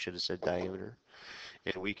probably should have said diameter.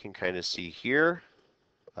 And we can kind of see here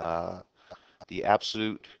the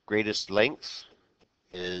absolute greatest length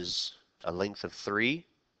is a length of 3.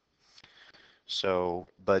 So,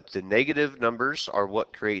 but the negative numbers are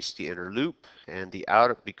what creates the inner loop, and the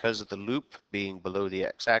outer, because of the loop being below the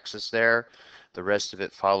x-axis there, the rest of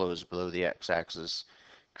it follows below the x-axis,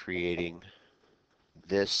 creating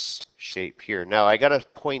this shape here. Now, I got to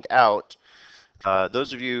point out,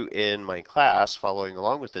 those of you in my class following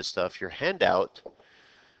along with this stuff, your handout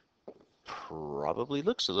probably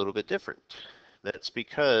looks a little bit different. That's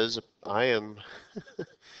because I am, I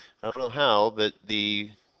don't know how, but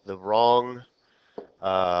the wrong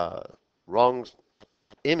wrong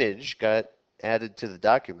image got added to the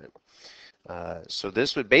document. So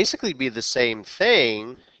this would basically be the same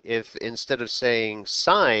thing if instead of saying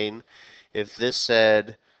sine, if this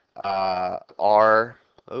said r,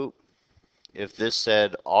 if this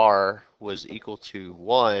said r was equal to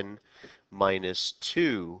 1 minus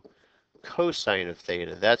 2 cosine of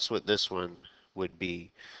theta. That's what this one would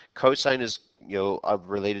be. Cosine is,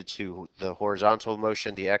 related to the horizontal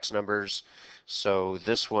motion, the x numbers. So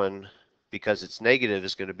this one, because it's negative,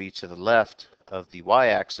 is going to be to the left of the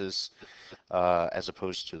y-axis as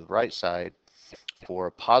opposed to the right side for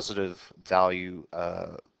a positive value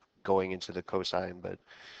going into the cosine. But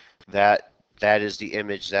that is the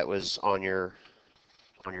image that was on your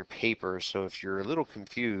paper. So if you're a little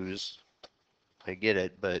confused, I get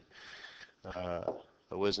it, but I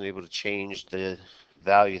wasn't able to change the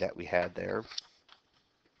value that we had there,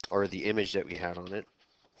 or the image that we had on it.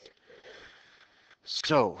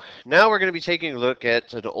 So now we're going to be taking a look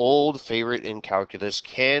at an old favorite in calculus.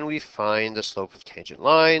 Can we find the slope of tangent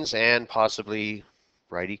lines and possibly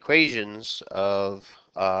write equations of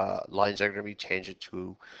lines that are going to be tangent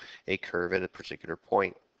to a curve at a particular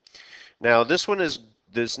point? Now this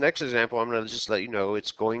next example, I'm going to just let you know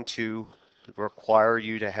it's going to require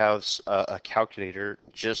you to have a calculator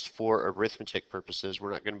just for arithmetic purposes.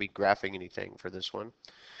 We're not going to be graphing anything for this one.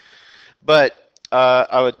 But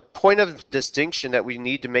a point of distinction that we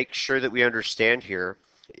need to make sure that we understand here,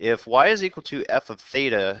 if y is equal to f of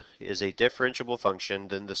theta is a differentiable function,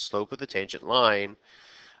 then the slope of the tangent line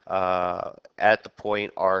at the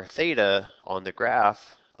point r theta on the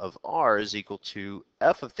graph of r is equal to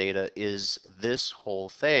f of theta is this whole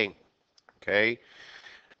thing, okay?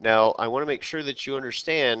 Now, I want to make sure that you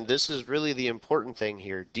understand this is really the important thing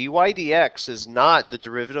here. dy dx is not the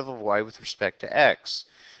derivative of y with respect to x.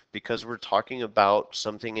 Because we're talking about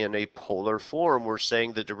something in a polar form, we're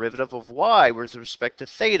saying the derivative of y with respect to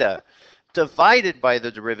theta divided by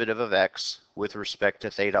the derivative of x with respect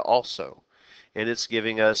to theta also. And it's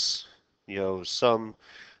giving us, you know,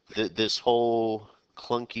 this whole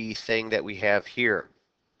clunky thing that we have here.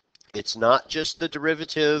 It's not just the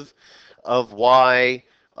derivative of y,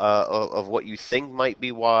 of what you think might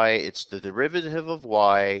be y, it's the derivative of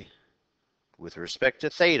y with respect to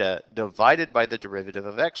theta divided by the derivative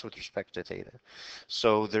of x with respect to theta.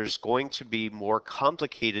 So there's going to be more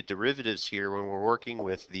complicated derivatives here when we're working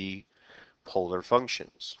with the polar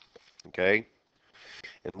functions, okay?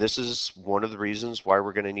 And this is one of the reasons why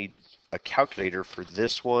we're going to need a calculator for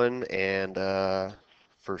this one, and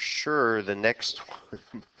for sure the next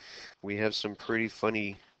one. We have some pretty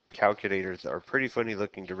funny calculators, or pretty funny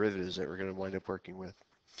looking derivatives that we're going to wind up working with.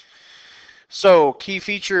 So, key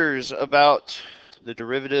features about the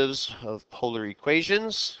derivatives of polar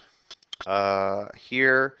equations.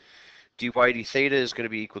 Here, dy d theta is going to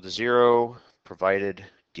be equal to 0, provided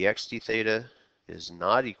dx d theta is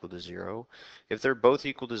not equal to 0. If they're both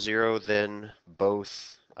equal to 0, then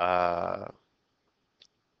both, then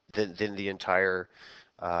the entire,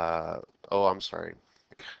 oh, I'm sorry.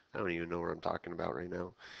 I don't even know what I'm talking about right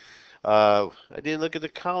now. I didn't look at the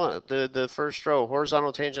column, the first row,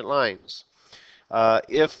 horizontal tangent lines.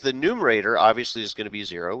 If the numerator obviously is going to be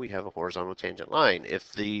 0, we have a horizontal tangent line.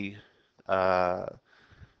 If the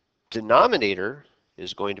denominator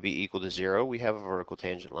is going to be equal to 0, we have a vertical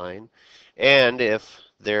tangent line. And if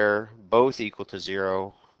they're both equal to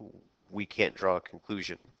 0, we can't draw a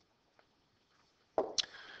conclusion.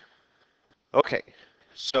 Okay,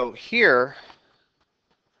 so here,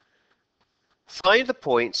 find the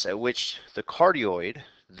points at which the cardioid,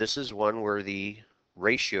 this is one where the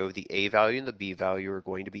ratio of the a value and the b value are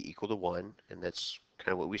going to be equal to 1, and that's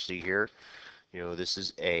kind of what we see here. You know, this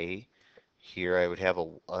is a. Here I would have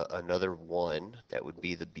another 1, that would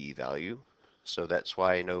be the b value. So that's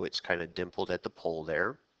why I know it's kind of dimpled at the pole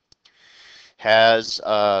there. Has,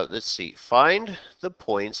 let's see, find the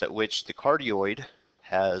points at which the cardioid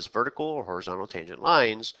has vertical or horizontal tangent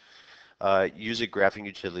lines. Use a graphing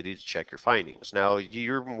utility to check your findings. Now,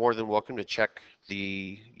 you're more than welcome to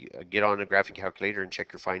get on a graphing calculator and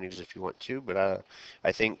check your findings if you want to, but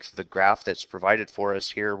I think the graph that's provided for us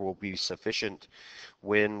here will be sufficient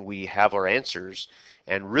when we have our answers.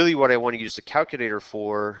 And really what I want to use the calculator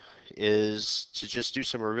for is to just do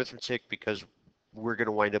some arithmetic, because we're going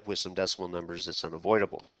to wind up with some decimal numbers that's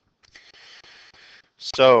unavoidable.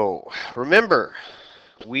 So remember,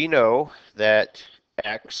 we know that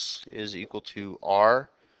x is equal to r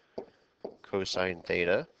cosine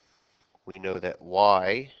theta. We know that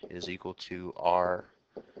y is equal to r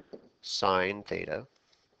sine theta.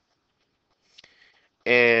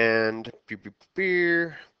 And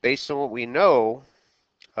based on what we know,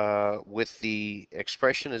 with the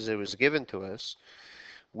expression as it was given to us,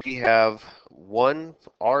 we have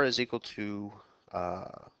r is equal to, I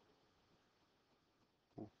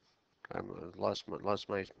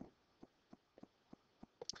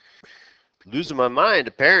losing my mind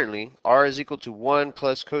apparently. R is equal to 1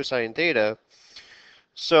 plus cosine theta.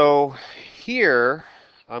 So here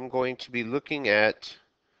I'm going to be looking at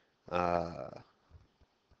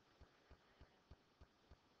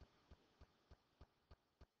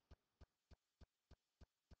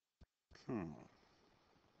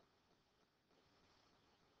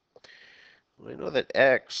I know that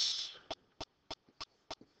x,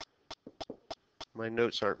 my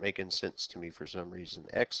notes aren't making sense to me for some reason.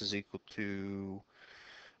 X is equal to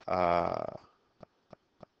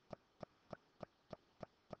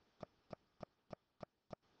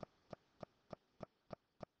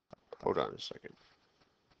Hold on a second.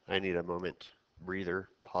 I need a moment. Breather.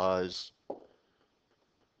 Pause.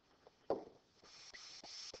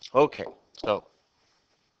 Okay, so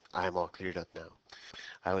I'm all cleared up now.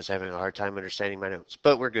 I was having a hard time understanding my notes,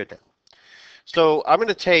 but we're good now. So I'm going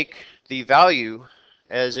to take the value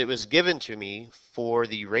as it was given to me for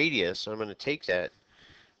the radius. I'm going to take that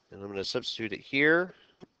and I'm going to substitute it here,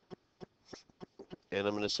 and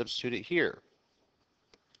I'm going to substitute it here.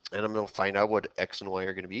 And I'm going to find out what x and y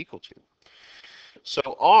are going to be equal to.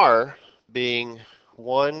 So r being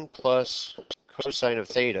 1 plus cosine of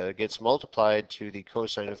theta gets multiplied to the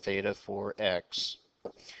cosine of theta for x.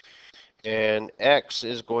 And x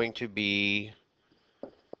is going to be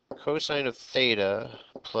cosine of theta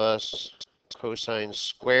plus cosine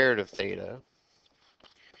squared of theta.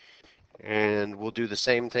 And we'll do the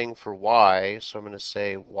same thing for y. So I'm going to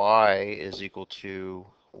say y is equal to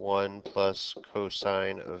 1 plus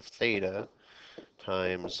cosine of theta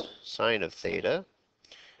times sine of theta.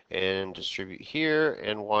 And distribute here,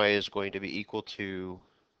 and y is going to be equal to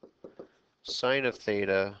sine of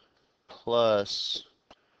theta plus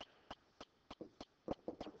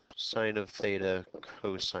sine of theta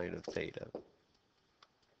cosine of theta.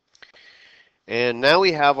 And now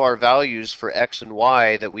we have our values for x and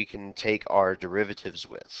y that we can take our derivatives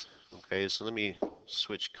with. Okay, so let me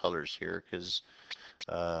switch colors here, because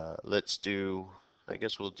let's do, I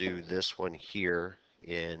guess we'll do this one here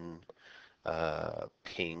in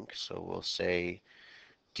pink. So we'll say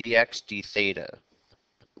dx d theta.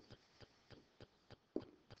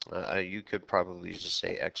 You could probably just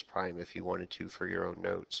say x prime if you wanted to for your own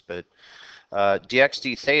notes, but dx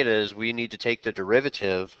d theta is we need to take the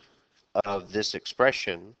derivative of this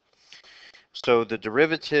expression. So the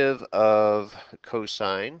derivative of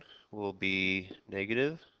cosine will be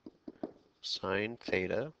negative sine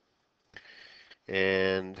theta,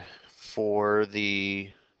 and for the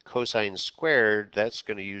cosine squared, that's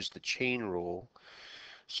going to use the chain rule.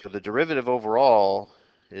 So the derivative overall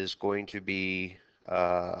is going to be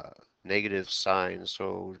negative sine,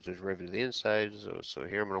 so the derivative of the inside, so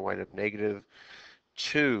here I'm going to wind up negative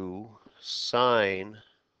 2 sine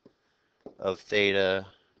of theta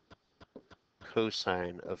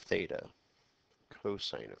cosine of theta,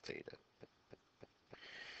 cosine of theta.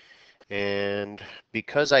 And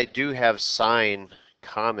because I do have sine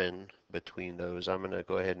common between those, I'm going to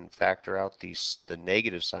go ahead and factor out the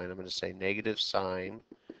negative sign. I'm going to say negative sine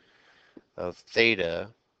of theta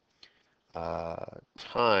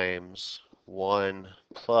times 1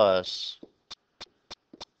 plus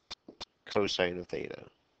cosine of theta.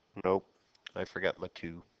 Nope, I forgot my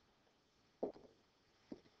 2.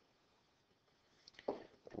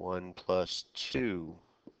 1 plus 2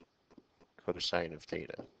 cosine of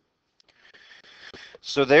theta.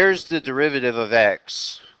 So there's the derivative of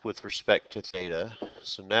x with respect to theta.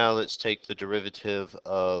 So now let's take the derivative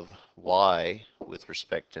of y with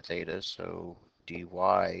respect to theta. So dy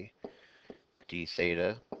d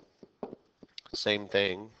theta. Same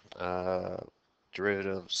thing.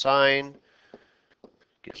 Derivative of sine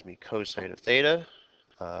gives me cosine of theta.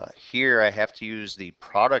 Here I have to use the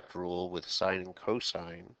product rule with sine and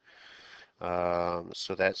cosine.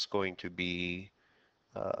 So that's going to be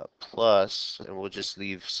plus, and we'll just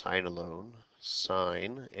leave sine alone,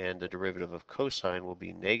 sine, and the derivative of cosine will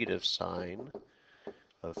be negative sine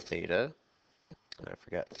of theta. I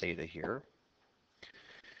forgot theta here.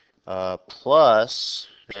 Plus,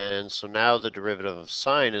 and so now the derivative of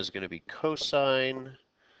sine is going to be cosine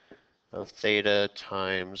of theta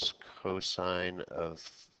times cosine of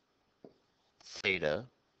theta.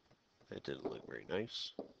 That didn't look very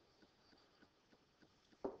nice.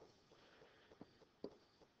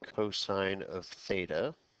 Cosine of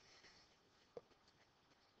theta.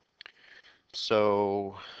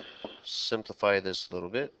 So simplify this a little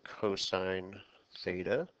bit. Cosine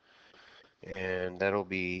theta, and that'll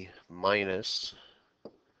be minus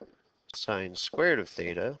sine squared of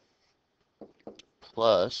theta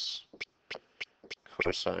plus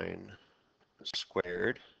cosine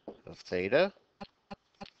squared of theta.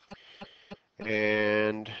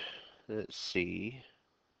 And let's see.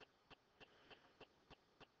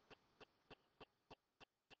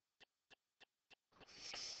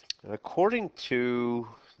 According to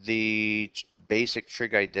the basic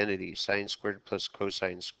trig identity, sine squared plus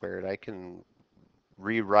cosine squared, I can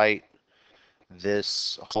rewrite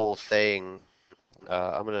this whole thing.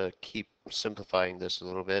 I'm going to keep simplifying this a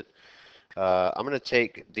little bit. I'm going to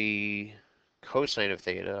take the cosine of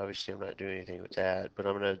theta. Obviously, I'm not doing anything with that, but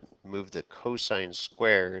I'm going to move the cosine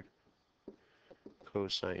squared,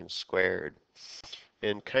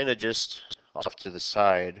 and kind of just off to the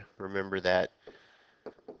side. Remember that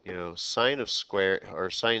sine of square or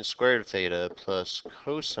sine squared of theta plus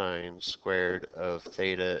cosine squared of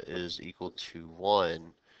theta is equal to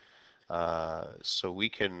 1. So we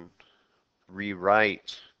can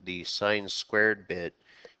rewrite the sine squared bit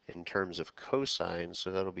in terms of cosine,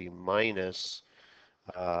 so that'll be minus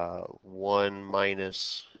 1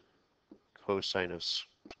 minus cosine of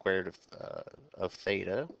squared of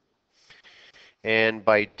theta. And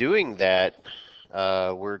by doing that,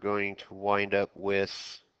 we're going to wind up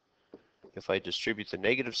with, if I distribute the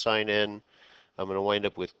negative sign in, I'm going to wind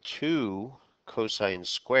up with 2 cosine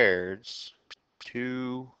squareds,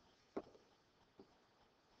 2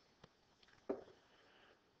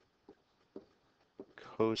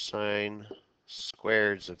 cosine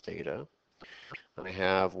squareds of theta. I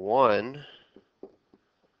have 1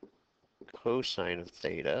 cosine of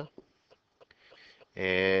theta,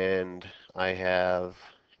 and I have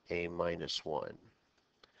a minus 1.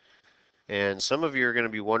 And some of you are going to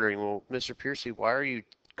be wondering, well, Mr. Piercy, why are you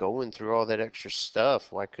going through all that extra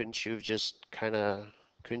stuff? Why couldn't you have just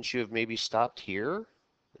couldn't you have maybe stopped here?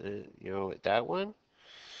 At that one?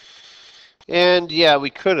 And yeah, we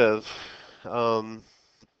could have.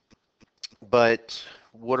 But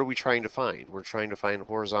what are we trying to find? We're trying to find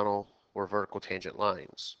horizontal or vertical tangent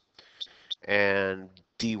lines. And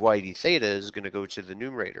dy d theta is going to go to the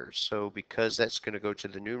numerator. So because that's going to go to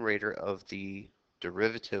the numerator of the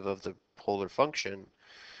derivative of the polar function,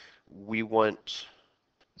 we want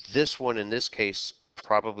this one in this case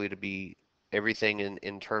probably to be everything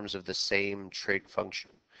in terms of the same trig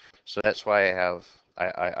function. So that's why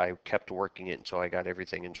I kept working it until I got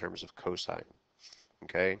everything in terms of cosine.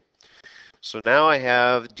 Okay. So now I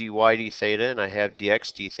have dy d theta and I have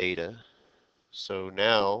dx d theta. So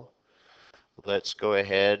now let's go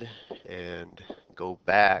ahead and go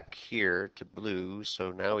back here to blue.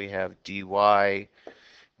 So now we have dy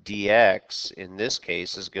dx in this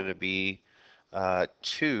case is going to be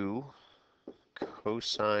 2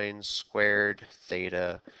 cosine squared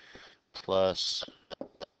theta plus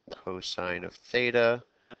cosine of theta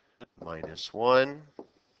minus 1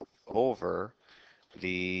 over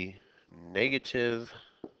the negative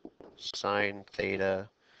sine theta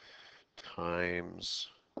times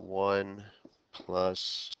 1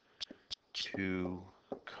 plus 2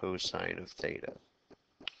 cosine of theta.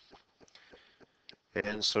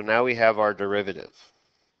 And so now we have our derivative.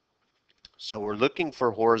 So we're looking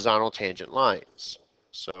for horizontal tangent lines.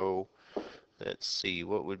 So let's see,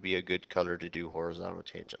 what would be a good color to do horizontal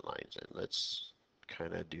tangent lines in? Let's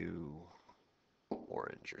kind of do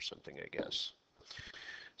orange or something, I guess.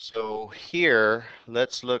 So here,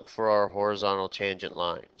 let's look for our horizontal tangent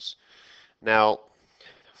lines. Now,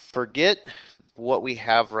 forget what we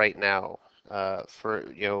have right now. I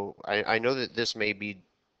know that this may be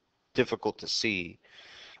difficult to see,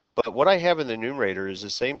 but what I have in the numerator is the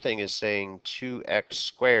same thing as saying 2x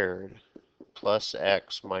squared plus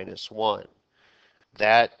x minus 1.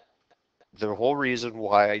 That, the whole reason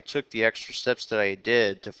why I took the extra steps that I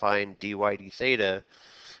did to find dy d theta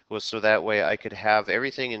was so that way I could have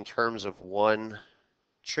everything in terms of one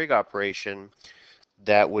trig operation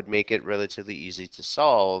that would make it relatively easy to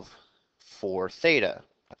solve for theta.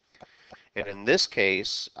 And in this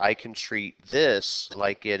case, I can treat this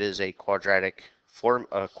like it is a quadratic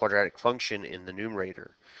function in the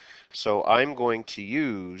numerator. So I'm going to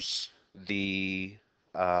use the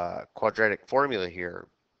quadratic formula here.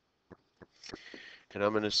 And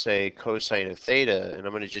I'm going to say cosine of theta, and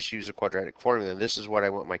I'm going to just use a quadratic formula. And this is what I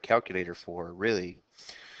want my calculator for, really.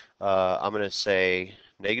 I'm going to say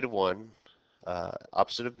 -1,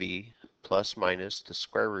 opposite of b, plus minus the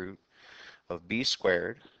square root of b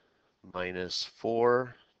squared minus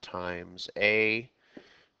 4 times a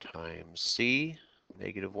times c,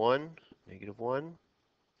 -1, -1.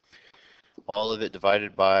 All of it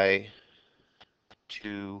divided by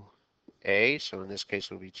 2a, so in this case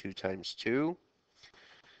it will be 2 times 2.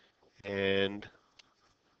 And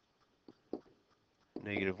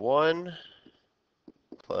 -1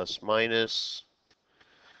 plus minus.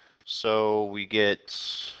 So we get,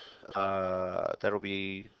 that'll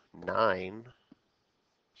be 9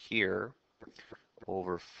 here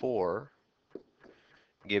over 4,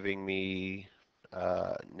 giving me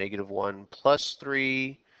 -1 plus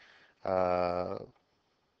 3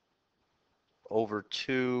 over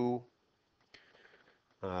 2.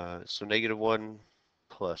 So -1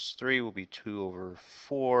 plus 3 will be 2 over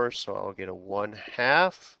 4, so I'll get a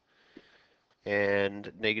 1/2.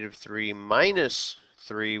 And -3 minus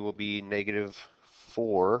 3 will be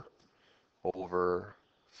 -4 over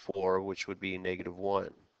 4, which would be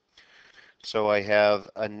 -1. So I have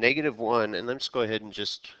a -1, and let's go ahead and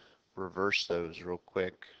just reverse those real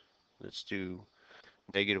quick. Let's do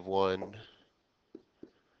 -1,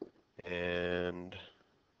 and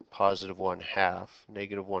 +1/2,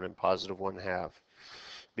 -1 and +1/2,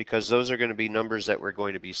 because those are going to be numbers that we're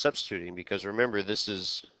going to be substituting, because remember, this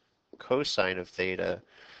is cosine of theta.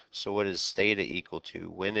 So what is theta equal to?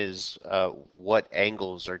 When is, what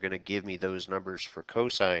angles are going to give me those numbers for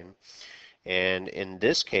cosine? And in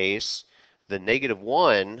this case, the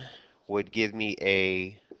 -1 would give me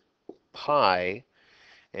a pi,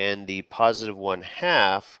 and the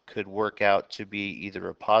 +1/2 could work out to be either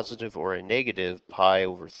a positive or a negative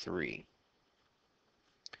pi/3.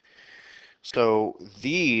 So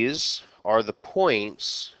these are the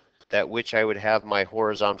points at which I would have my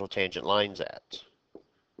horizontal tangent lines at.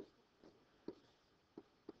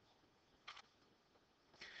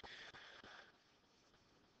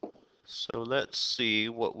 So let's see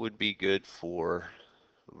what would be good for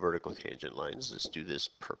vertical tangent lines. Let's do this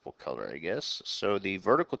purple color, I guess. So the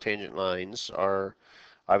vertical tangent lines are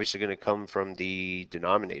obviously going to come from the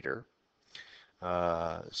denominator.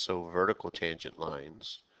 So vertical tangent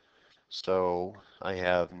lines. So I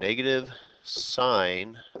have negative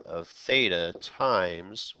sine of theta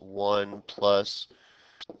times 1 plus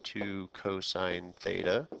 2 cosine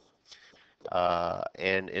theta.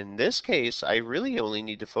 And in this case, I really only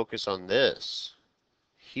need to focus on this.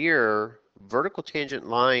 Here, vertical tangent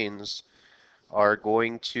lines are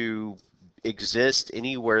going to exist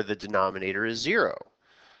anywhere the denominator is 0.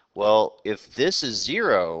 Well, if this is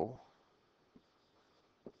 0,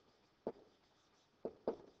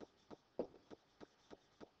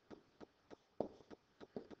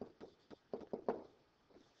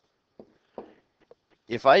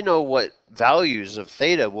 if I know what values of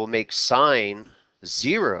theta will make sine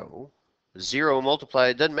 0, 0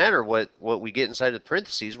 multiplied, it doesn't matter what we get inside the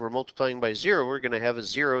parentheses, we're multiplying by 0, we're going to have a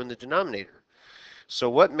 0 in the denominator. So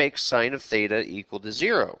what makes sine of theta equal to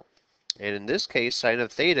 0? And in this case, sine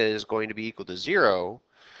of theta is going to be equal to 0.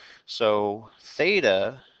 So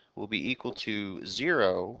theta will be equal to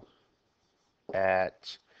 0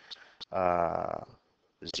 at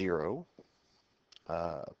 0,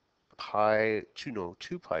 pi,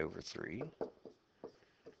 2 pi over 3,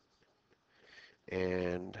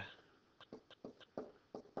 and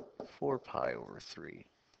 4 pi over 3.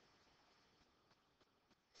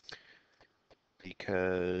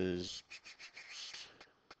 Because,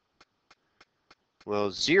 well,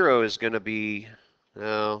 0 is going to be,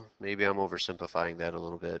 well, maybe I'm oversimplifying that a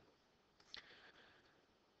little bit.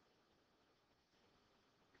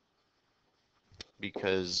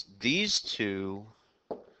 Because these two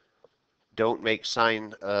don't make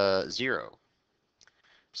sine 0.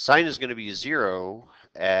 Sine is going to be 0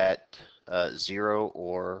 at 0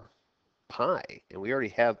 or pi. And we already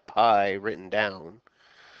have pi written down.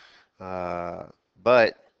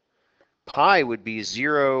 But pi would be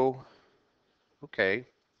 0. Okay.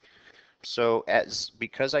 So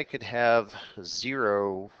because I could have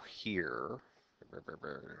 0 here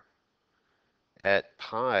at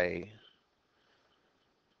pi,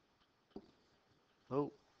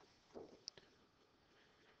 oh,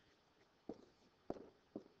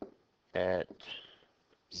 at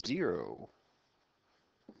 0,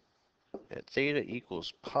 at theta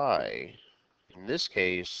equals pi, in this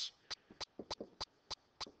case,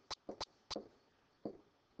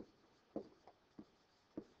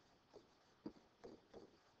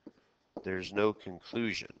 there's no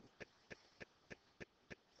conclusion.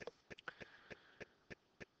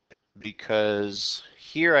 Because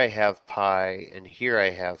here I have pi and here I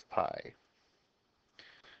have pi.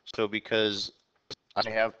 So because I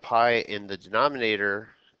have pi in the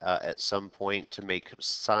denominator at some point to make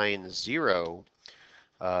sine 0,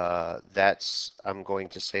 I'm going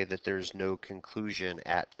to say that there's no conclusion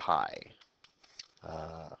at pi.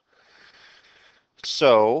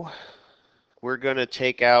 So we're going to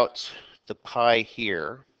take out the pi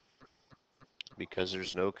here because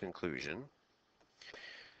there's no conclusion.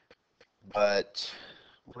 But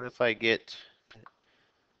what if I get,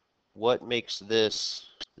 what makes this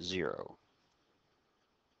 0?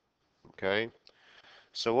 Okay,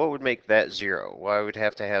 so what would make that 0? Well, I would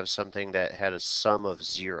have to have something that had a sum of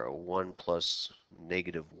 0, 1 plus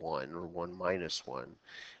 -1 or 1 minus 1.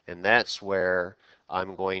 And that's where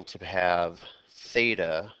I'm going to have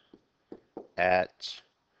theta at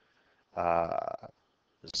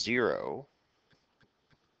 0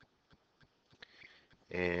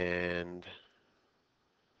 and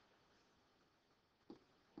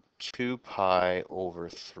 2 pi over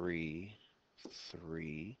 3,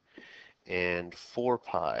 and 4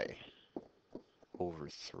 pi over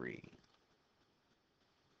 3.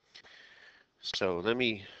 So let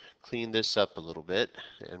me clean this up a little bit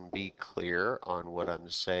and be clear on what I'm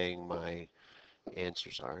saying my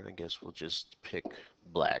answers are. And I guess we'll just pick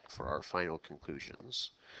black for our final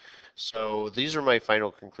conclusions. So these are my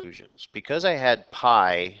final conclusions. Because I had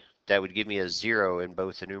pi, that would give me a 0 in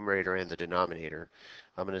both the numerator and the denominator.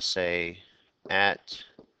 I'm going to say at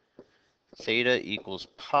theta equals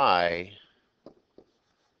pi,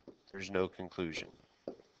 there's no conclusion.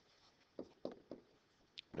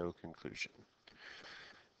 No conclusion.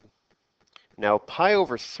 Now pi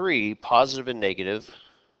over 3, positive and negative,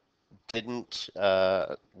 didn't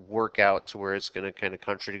work out to where it's going to kind of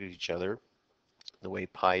contradict each other the way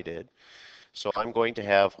pi did. So I'm going to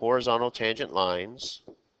have horizontal tangent lines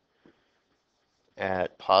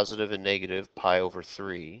at positive and negative pi over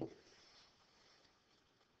 3.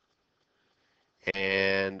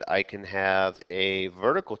 And I can have a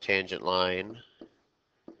vertical tangent line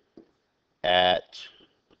at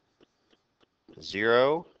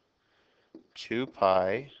 0, 2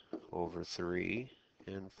 pi over 3,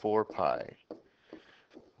 and 4 pi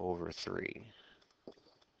over 3.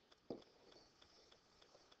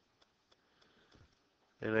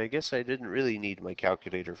 And I guess I didn't really need my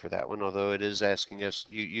calculator for that one, although it is asking us,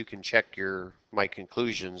 you can check my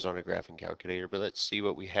conclusions on a graphing calculator, but let's see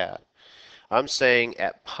what we had. I'm saying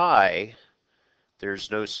at pi,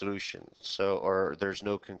 there's no solution, or there's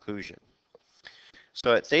no conclusion.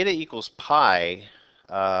 So at theta equals pi,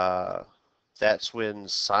 that's when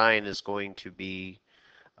sine is going to be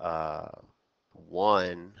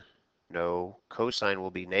 1. No, cosine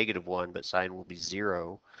will be -1, but sine will be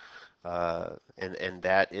 0. And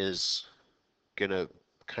that is going to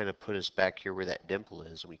kind of put us back here where that dimple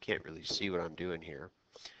is, and we can't really see what I'm doing here.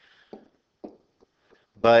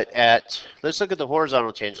 But let's look at the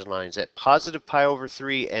horizontal tangent lines at positive pi over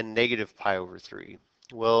 3 and negative pi over 3.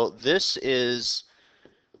 Well, this is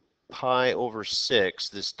pi over 6,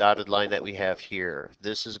 this dotted line that we have here.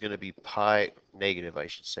 This is going to be negative, I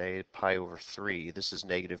should say, pi over 3. This is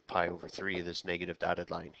negative pi over 3, this negative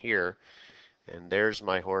dotted line here. And there's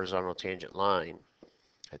my horizontal tangent line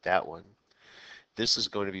at that one. This is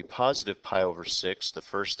going to be positive pi over 6, the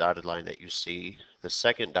first dotted line that you see. The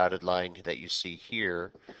second dotted line that you see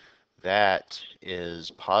here, that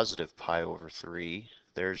is positive pi over 3.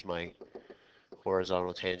 There's my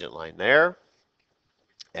horizontal tangent line there.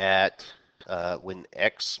 At when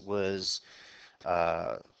x was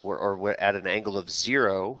or at an angle of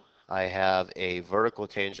 0, I have a vertical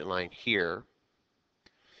tangent line here,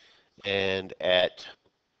 and at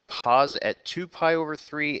 2 pi over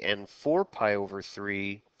 3 and 4 pi over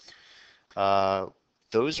 3,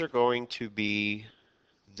 those are going to be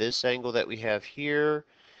this angle that we have here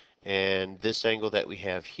and this angle that we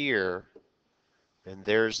have here, and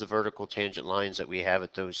there's the vertical tangent lines that we have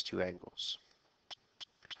at those two angles.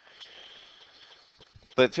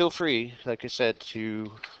 But feel free, like I said,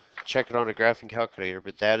 to check it on a graphing calculator,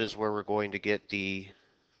 but that is where we're going to get the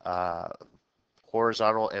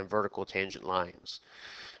horizontal and vertical tangent lines.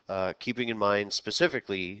 Keeping in mind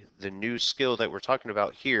specifically the new skill that we're talking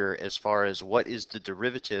about here as far as what is the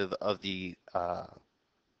derivative of the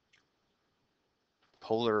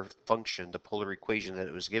polar function, the polar equation that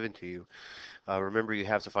it was given to you. Remember, you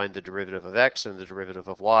have to find the derivative of x and the derivative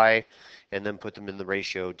of y, and then put them in the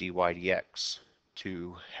ratio dy dx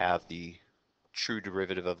to have the true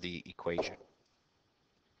derivative of the equation.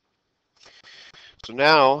 So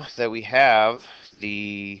now that we have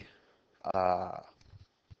the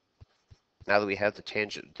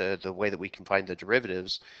tangent, the way that we can find the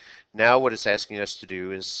derivatives, now what it's asking us to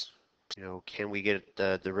do is, can we get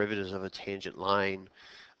the derivatives of a tangent line?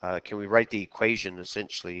 Can we write the equation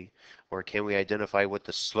essentially, or can we identify what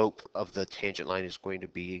the slope of the tangent line is going to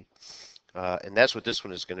be? And that's what this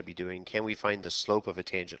one is going to be doing. Can we find the slope of a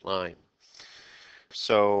tangent line?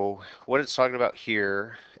 So what it's talking about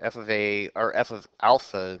here, f of a, or f of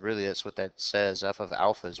alpha, really that's what that says, f of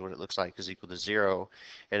alpha is what it looks like, is equal to 0.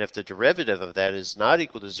 And if the derivative of that is not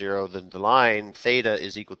equal to 0, then the line theta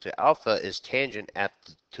is equal to alpha is tangent at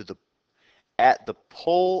the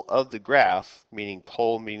pole of the graph, meaning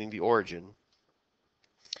pole meaning the origin,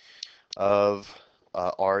 of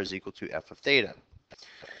r is equal to f of theta.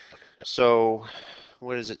 So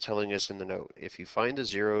what is it telling us in the note? If you find the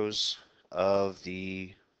zeros of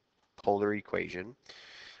the polar equation,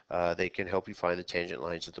 they can help you find the tangent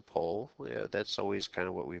lines at the pole. Yeah, that's always kind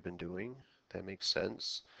of what we've been doing. That makes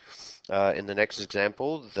sense. In the next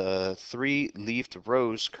example, the 3-leafed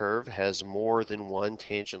rose curve has more than one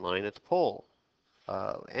tangent line at the pole.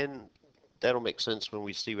 And that'll make sense when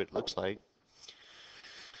we see what it looks like.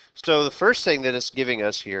 So the first thing that it's giving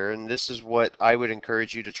us here, and this is what I would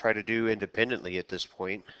encourage you to try to do independently at this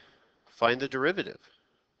point, find the derivative.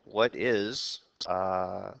 What is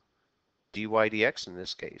dy dx in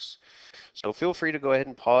this case. So feel free to go ahead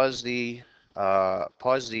and pause the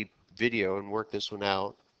video and work this one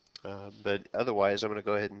out. But otherwise, I'm going to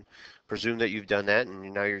go ahead and presume that you've done that,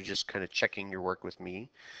 and now you're just kind of checking your work with me.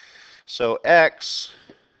 So x,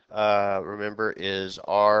 remember, is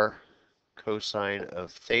r cosine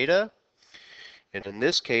of theta. And in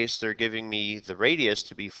this case, they're giving me the radius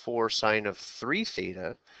to be 4 sine of 3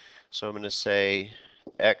 theta. So I'm going to say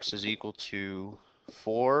x is equal to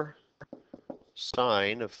 4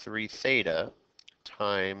 sine of 3 theta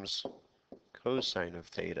times cosine of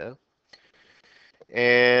theta.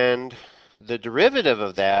 And the derivative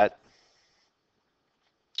of that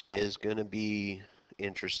is going to be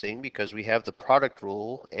interesting because we have the product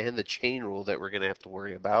rule and the chain rule that we're going to have to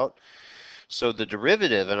worry about. So the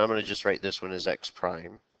derivative, and I'm going to just write this one as x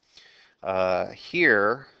prime.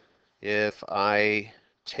 Here, if I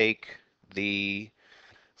take the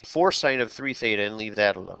 4 sine of 3 theta and leave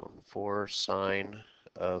that alone, 4 sine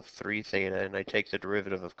of 3 theta, and I take the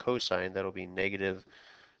derivative of cosine, that'll be negative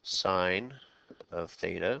sine of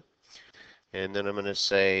theta. And then I'm going to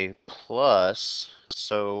say plus,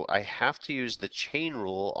 so I have to use the chain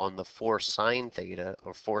rule on the 4 sine theta,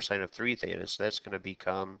 or 4 sine of 3 theta, so that's going to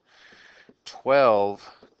become 12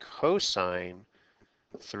 cosine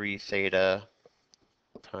 3 theta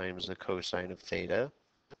times the cosine of theta.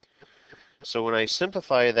 So when I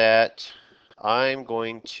simplify that, I'm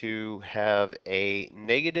going to have a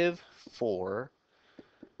negative 4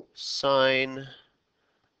 sine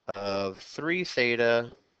of 3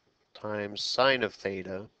 theta times sine of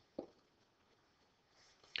theta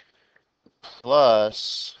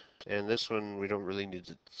plus, and this one we don't really need,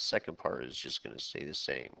 the second part is just going to stay the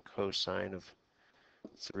same, cosine of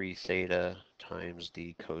 3 theta times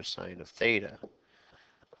the cosine of theta.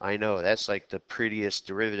 I know, that's like the prettiest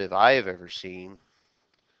derivative I have ever seen.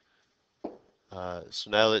 So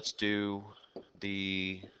now let's do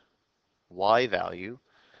the y value.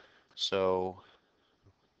 So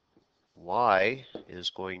y is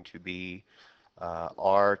going to be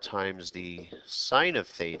r times the sine of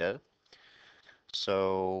theta.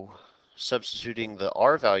 So substituting the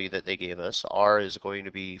r value that they gave us, r is going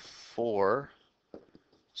to be 4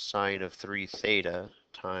 sine of 3 theta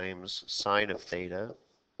times sine of theta.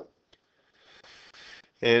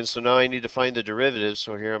 And so now I need to find the derivative.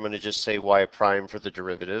 So here I'm going to just say y prime for the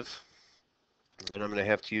derivative. And I'm going to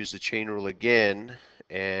have to use the chain rule again.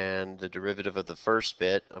 And the derivative of the first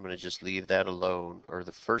bit, I'm going to just leave that alone. Or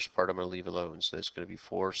the first part I'm going to leave alone. So it's going to be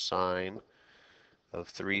 4 sine of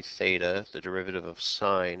 3 theta. The derivative of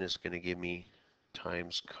sine is going to give me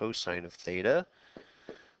times cosine of theta.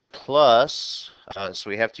 Plus, so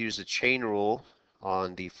we have to use the chain rule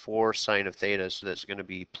on the 4 sine of theta. So that's going to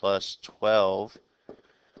be plus 12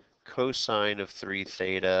 cosine of 3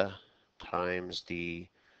 theta times the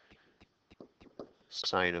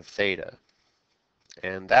sine of theta.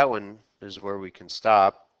 And that one is where we can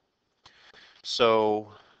stop.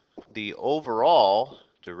 So the overall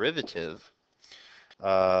derivative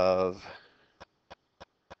of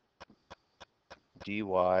dy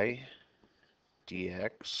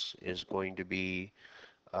dx is going to be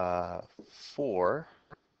 4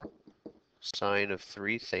 sine of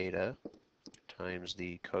 3 theta times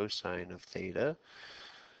the cosine of theta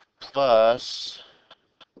plus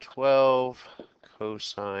 12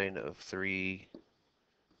 cosine of 3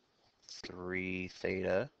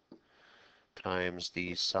 theta times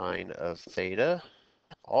the sine of theta,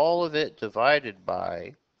 all of it divided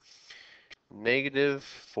by negative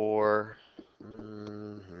 4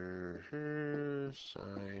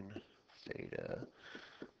 sine theta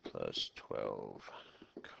plus 12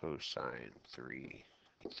 cosine 3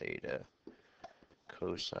 theta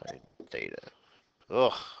cosine theta.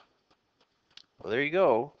 Ugh. Well, there you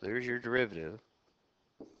go. There's your derivative.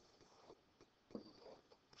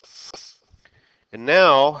 And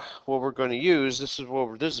now, what we're going to use,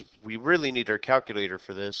 we really need our calculator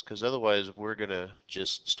for this, because otherwise we're going to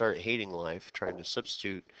just start hating life trying to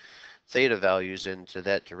substitute theta values into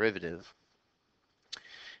that derivative.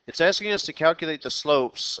 It's asking us to calculate the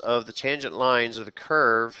slopes of the tangent lines of the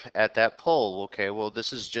curve at that pole. Okay, well,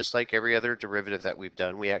 this is just like every other derivative that we've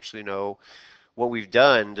done. We actually know what we've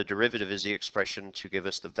done. The derivative is the expression to give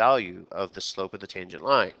us the value of the slope of the tangent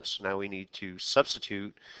line. So now we need to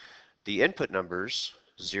substitute the input numbers,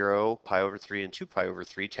 0, pi over 3, and 2 pi over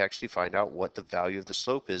 3, to actually find out what the value of the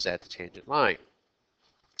slope is at the tangent line.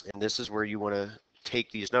 And this is where you want to take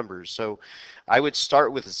these numbers. So I would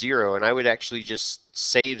start with 0, and I would actually just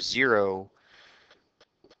save 0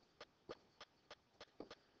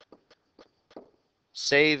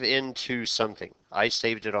 save into something. I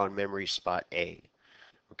saved it on memory spot A.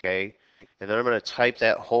 Okay, And then I'm going to type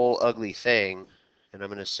that whole ugly thing, and I'm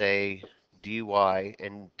going to say dy,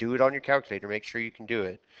 and do it on your calculator. Make sure you can do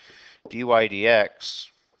it. Dy dx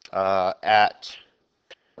at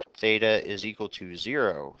theta is equal to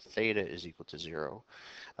 0. Theta is equal to 0.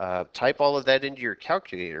 Type all of that into your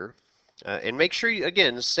calculator, and make sure you,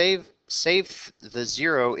 again, save the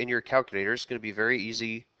 0 in your calculator. It's going to be very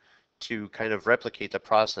easy to kind of replicate the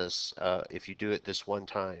process if you do it this one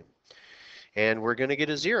time. And we're going to get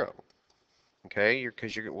a 0. Okay,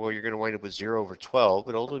 because you're going to wind up with 0 over 12,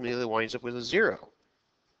 but ultimately winds up with a 0.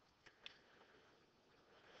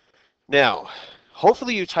 Now,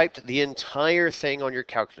 hopefully you typed the entire thing on your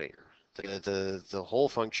calculator, the whole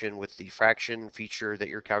function with the fraction feature that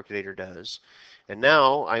your calculator does. And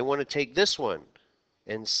now I want to take this one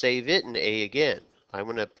and save it in A again. I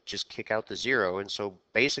want to just kick out the 0. And so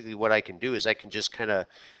basically what I can do is I can just kind of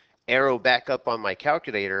arrow back up on my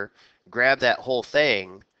calculator, grab that whole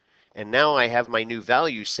thing, and now I have my new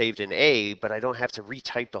value saved in A, but I don't have to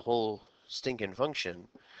retype the whole stinking function.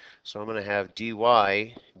 So I'm going to have dy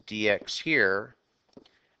dx here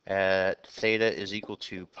at theta is equal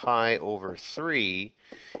to pi over 3,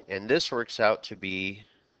 and this works out to be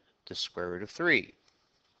the square root of 3.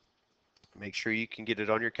 Make sure you can get it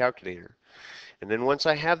on your calculator. And then once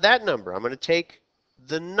I have that number, I'm going to take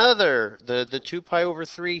the 2 pi over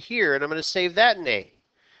 3 here, and I'm going to save that in A.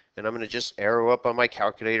 And I'm going to just arrow up on my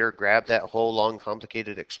calculator, grab that whole long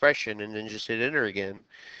complicated expression, and then just hit enter again. And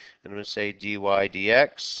I'm going to say dy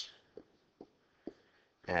dx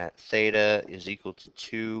at theta is equal to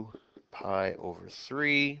 2 pi over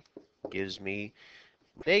 3 gives me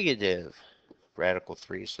negative radical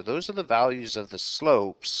 3. So those are the values of the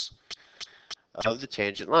slopes of the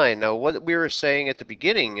tangent line. Now what we were saying at the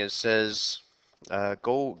beginning is says,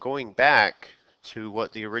 going back to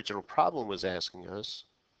what the original problem was asking us,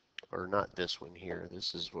 or not this one here,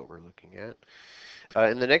 this is what we're looking at.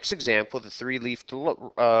 In the next example, the three-leafed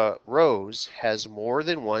rose has more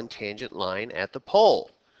than one tangent line at the pole.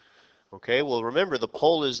 Okay, well remember the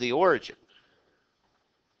pole is the origin.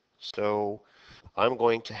 So I'm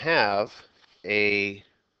going to have a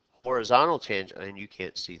horizontal tangent, and you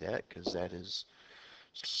can't see that because that is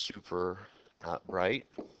super not bright.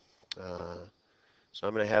 So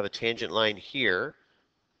I'm going to have a tangent line here,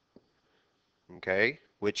 okay,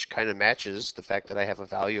 which kind of matches the fact that I have a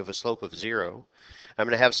value of a slope of 0. I'm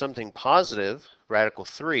going to have something positive, radical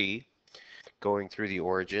 3, going through the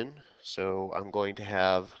origin. So I'm going to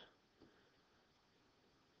have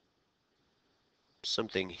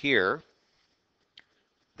something here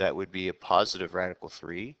that would be a positive radical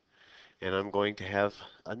 3, and I'm going to have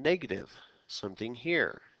a negative something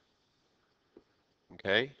here.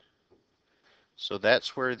 Okay? So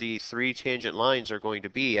that's where the 3 tangent lines are going to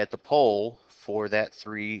be at the pole for that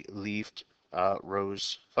 3-leafed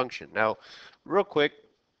rose function. Now, real quick,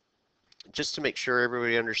 just to make sure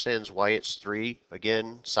everybody understands why it's 3,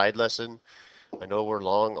 again, side lesson. I know we're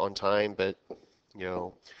long on time, but, you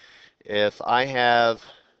know, if I have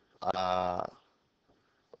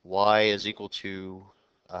y is equal to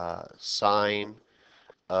sine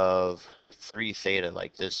of 3 theta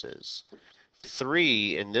like this is,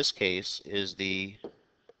 3 in this case is the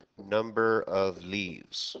number of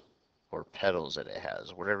leaves or petals that it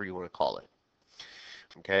has, whatever you want to call it.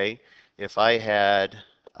 Okay, if I had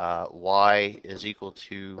y is equal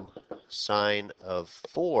to sine of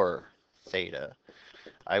 4 theta,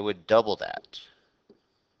 I would double that.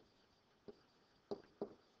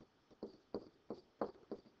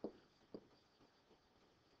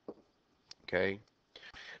 Okay,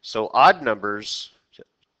 so odd numbers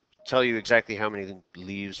tell you exactly how many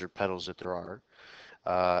leaves or petals that there are,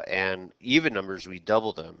 and even numbers, we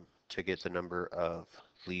double them to get the number of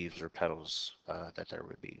leaves or petals that there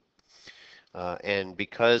would be. And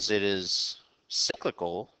because it is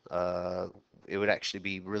cyclical, it would actually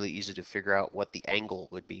be really easy to figure out what the angle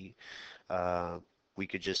would be. We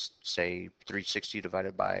could just say 360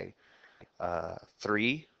 divided by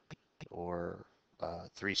 3, or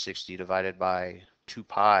 360 divided by 2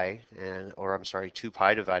 pi, or I'm sorry, 2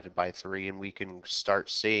 pi divided by 3, and we can start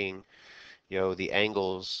seeing, you know, the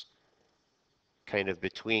angles kind of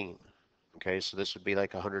between. Okay, so this would be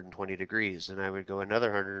like 120 degrees, and I would go another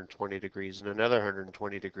 120 degrees and another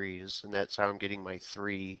 120 degrees, and that's how I'm getting my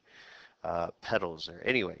 3 petals there.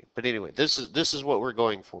 Anyway, this is what we're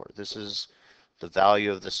going for. This is the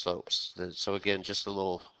value of the slopes. So again, just a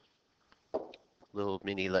little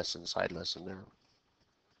mini lesson, side lesson there.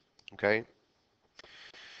 Okay.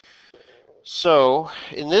 So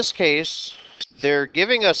in this case, they're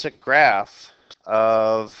giving us a graph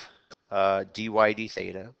of dy d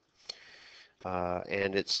theta,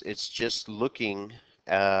 and it's just looking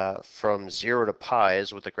from 0 to pi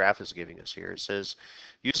is what the graph is giving us here. It says,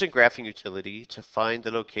 using graphing utility to find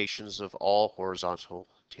the locations of all horizontal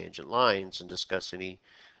tangent lines and discuss any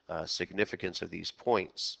significance of these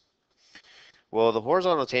points. Well, the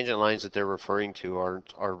horizontal tangent lines that they're referring to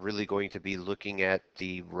are really going to be looking at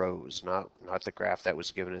the rows, not the graph that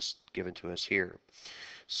was given to us here.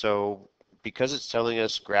 So because it's telling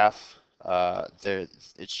us graph,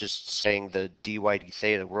 it's just saying the dy d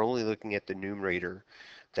theta. We're only looking at the numerator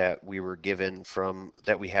that we were given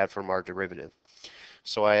that we had from our derivative.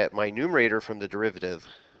 So my numerator from the derivative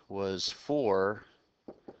was 4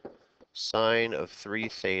 sine of 3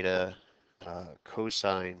 theta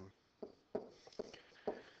cosine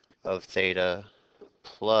of theta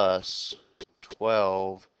plus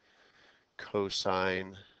 12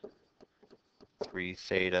 cosine 3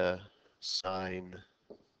 theta sine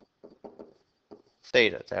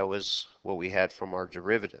theta. That was what we had from our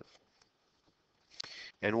derivative.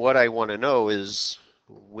 And what I want to know is,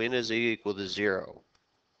 when is it equal to 0?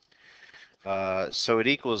 So it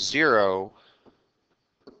equals 0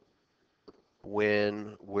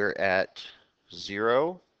 when we're at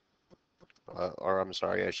 0, or I'm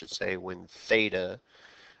sorry, I should say when theta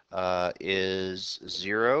is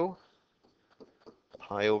 0,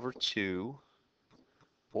 pi over 2,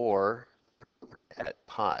 or at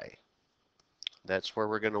pi. That's where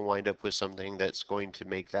we're going to wind up with something that's going to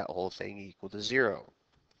make that whole thing equal to 0.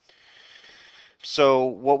 So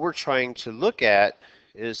what we're trying to look at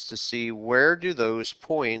is to see, where do those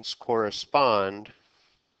points correspond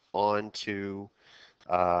onto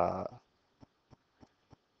you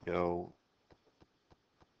know,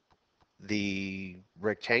 the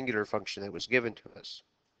rectangular function that was given to us.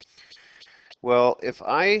 Well, if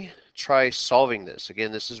I try solving this,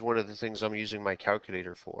 again, this is one of the things I'm using my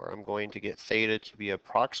calculator for. I'm going to get theta to be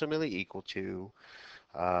approximately equal to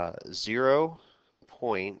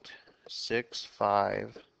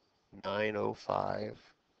 0.65905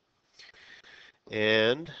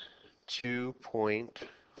 and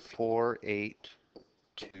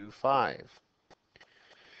 2.4825.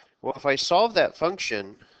 Well, if I solve that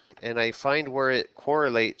function and I find where it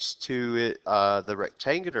correlates to the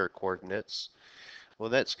rectangular coordinates, well,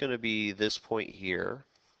 that's going to be this point here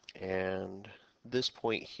and this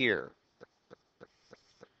point here.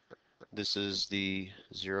 This is the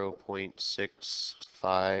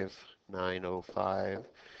 0.65905,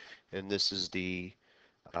 and this is the,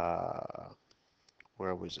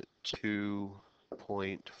 where was it,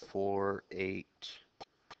 2.4825.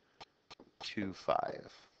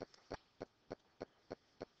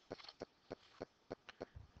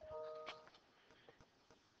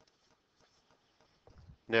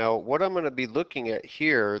 Now, what I'm going to be looking at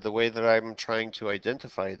here, the way that I'm trying to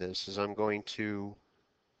identify this, is I'm going to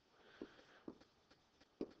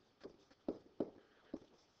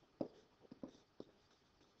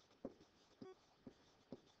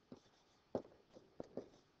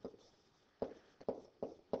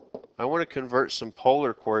convert some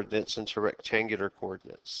polar coordinates into rectangular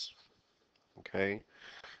coordinates. Okay,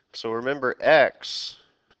 so remember, x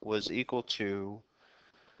was equal to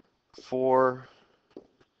 4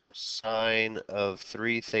 sine of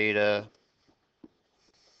 3 theta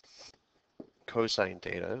cosine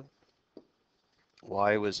theta.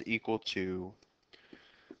 Y was equal to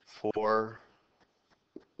 4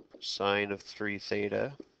 sine of 3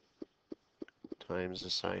 theta times the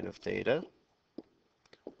sine of theta.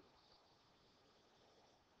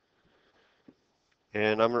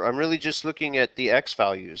 And I'm really just looking at the x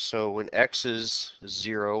values. So when x is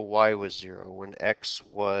 0, y was 0. When x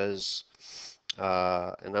was,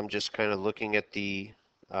 and I'm just kind of looking at the,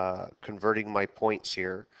 converting my points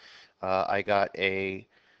here, I got a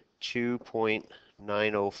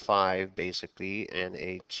 2.905 basically, and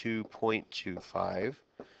a 2.25.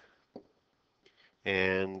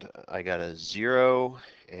 And I got a 0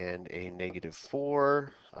 and a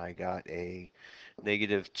 -4. I got a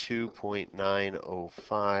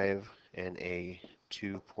 -2.905 and a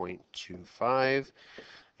 2.25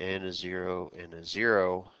 and a 0 and a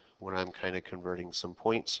 0 when I'm kind of converting some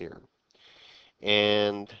points here.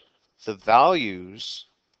 And the values,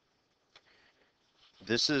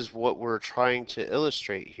 this is what we're trying to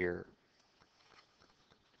illustrate here.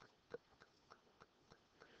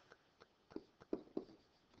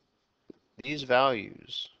 These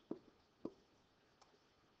values,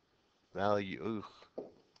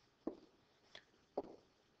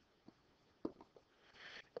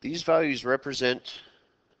 these values represent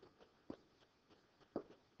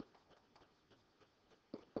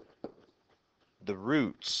the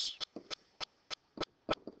roots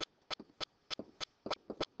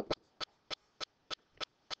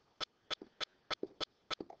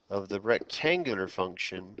of the rectangular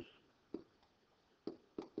function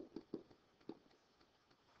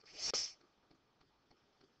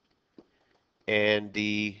and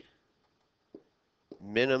the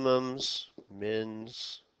minimums,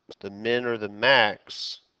 mins, the min or the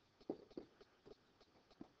max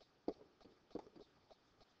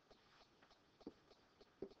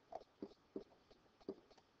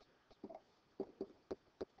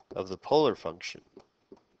of the polar function.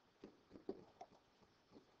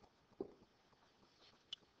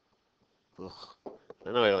 Ugh.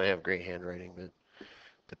 I know I don't have great handwriting, but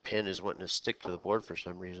the pen is wanting to stick to the board for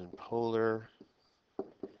some reason. Polar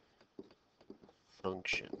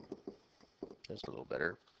function. That's a little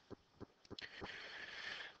better.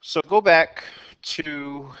 So go back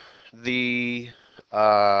to the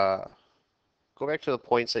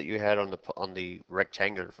points that you had on the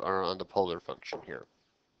rectangular or on the polar function here.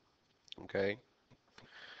 Okay.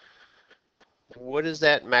 What is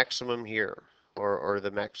that maximum here, or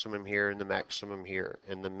the maximum here and the maximum here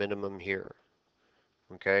and the minimum here?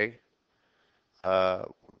 Okay.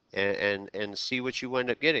 And see what you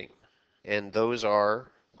end up getting, and those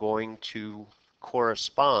are going to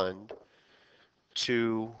correspond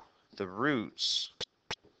to the roots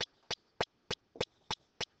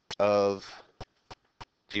of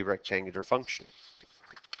the rectangular function.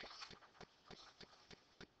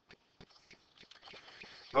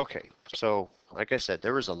 Okay, so like I said,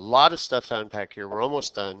 there was a lot of stuff to unpack here. We're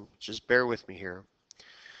almost done. Just bear with me here.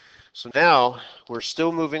 So now we're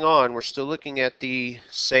still moving on. We're still looking at the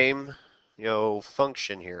same,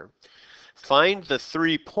 function here. Find the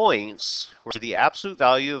 3 points where the absolute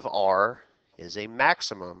value of r is a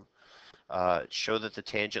maximum. Show that the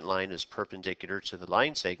tangent line is perpendicular to the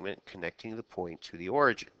line segment connecting the point to the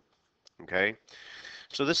origin. Okay,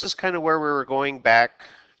 so this is kind of where we were going back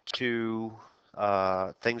to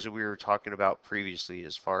things that we were talking about previously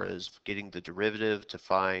as far as getting the derivative to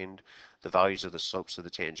find the values of the slopes of the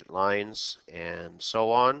tangent lines and so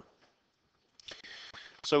on.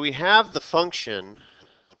 So we have the function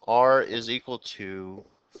r is equal to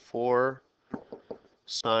 4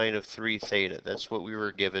 sine of 3 theta. That's what we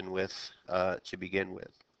were given with to begin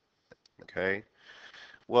with. Okay.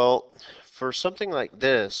 Well, for something like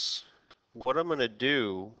this, what I'm going to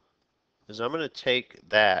do is I'm going to take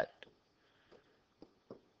that,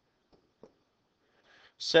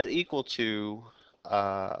 set equal to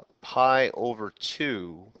pi over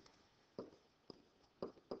 2,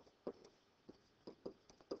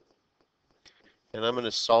 and I'm going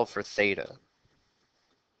to solve for theta.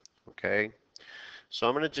 Okay. So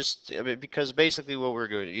I'm going to just, because basically what we're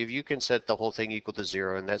doing, if you can set the whole thing equal to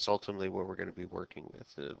 0, and that's ultimately what we're going to be working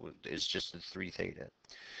with, is just the 3 theta.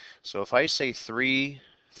 So if I say 3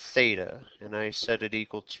 theta, and I set it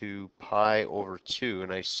equal to pi over 2,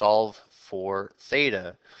 and I solve for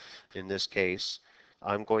theta, in this case,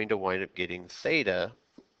 I'm going to wind up getting theta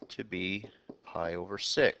to be pi over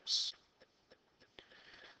 6.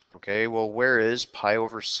 Okay, well, where is pi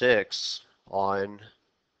over 6 on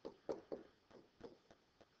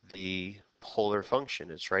the polar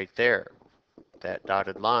function? It's right there, that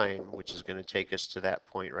dotted line, which is going to take us to that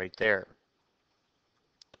point right there.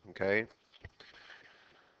 Okay.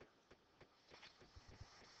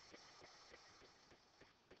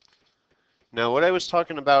 Now, what I was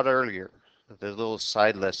talking about earlier, the little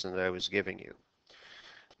side lesson that I was giving you,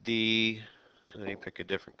 let me pick a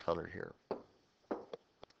different color here.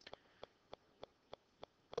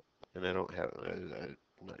 And I don't have, I'm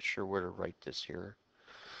not sure where to write this here.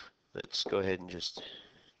 Let's go ahead and just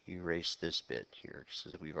erase this bit here,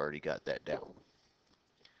 since we've already got that down.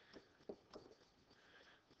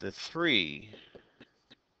 The 3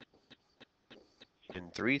 in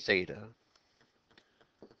 3 theta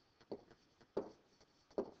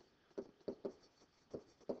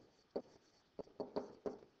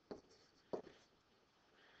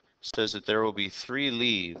says that there will be 3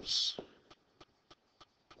 leaves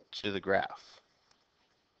to the graph.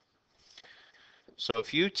 So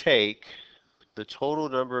if you take the total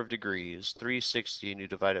number of degrees, 360, and you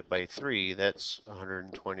divide it by 3, that's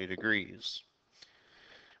 120 degrees.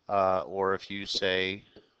 Or if you say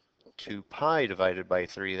 2 pi divided by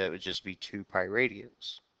 3, that would just be 2 pi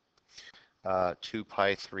radians. 2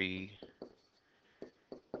 pi 3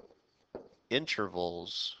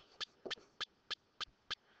 intervals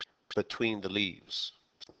between the leaves.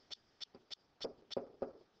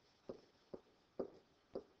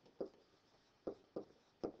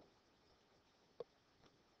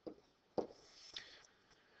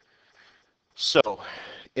 So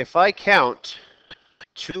if I count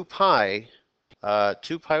 2 pi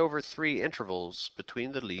over 3 intervals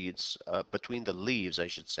between the leaves, I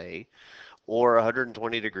should say, or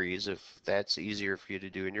 120 degrees, if that's easier for you to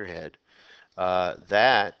do in your head,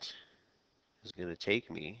 that is going to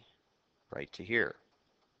take me right to here.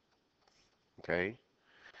 Okay,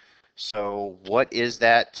 so what is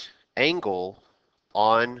that angle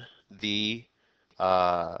on the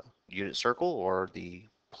unit circle or the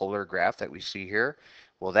polar graph that we see here?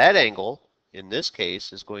 Well, that angle in this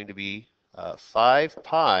case is going to be 5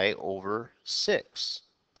 pi over 6.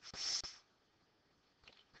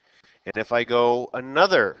 And if I go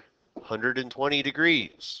another 120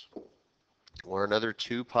 degrees, or another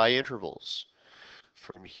 2 pi intervals,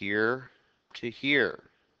 from here to here,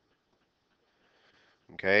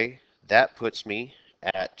 okay, that puts me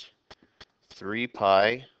at 3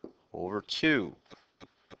 pi over 2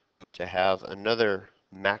 to have another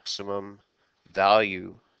maximum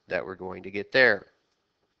value that we're going to get there.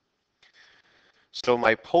 So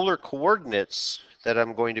my polar coordinates that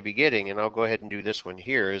I'm going to be getting, and I'll go ahead and do this one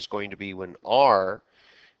here, is going to be when r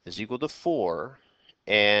is equal to 4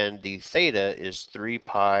 and the theta is 3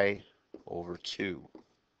 pi over 2.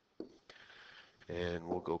 And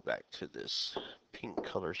we'll go back to this pink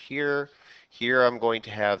color here. Here I'm going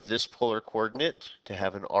to have this polar coordinate to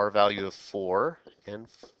have an r value of 4 and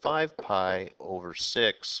 5 pi over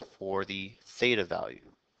 6 for the theta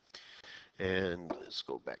value. And let's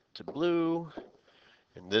go back to blue.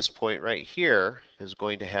 And this point right here is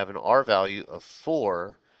going to have an r value of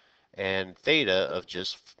 4 and theta of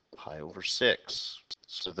just pi over 6.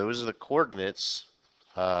 So those are the coordinates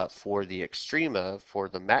for the extrema, for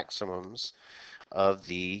the maximums of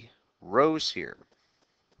the rows here.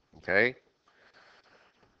 Okay?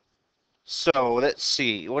 So let's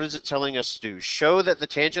see, what is it telling us to do? Show that the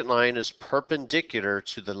tangent line is perpendicular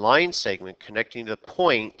to the line segment connecting the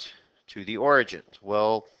point to the origin.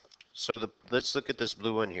 Well, so let's look at this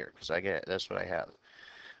blue one here, because that's what I have.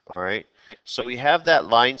 All right, so we have that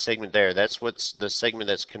line segment there. That's what's the segment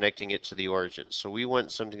that's connecting it to the origin. So we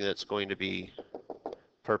want something that's going to be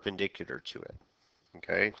perpendicular to it.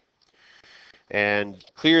 Okay, and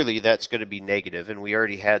clearly that's going to be negative, and we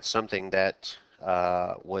already had something that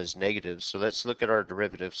was negative. So let's look at our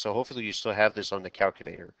derivative. So hopefully you still have this on the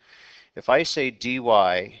calculator. If I say dy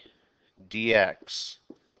dx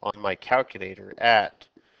on my calculator at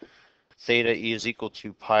theta is equal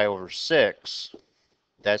to pi over 6,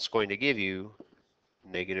 that's going to give you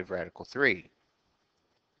negative radical 3.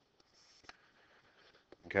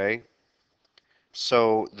 Okay?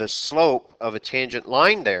 So the slope of a tangent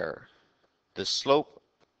line there, the slope,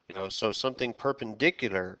 so something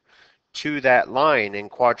perpendicular to that line in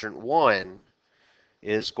quadrant 1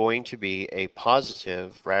 is going to be a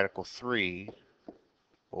positive radical 3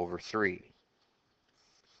 over 3.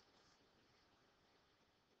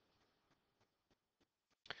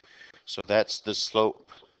 So that's the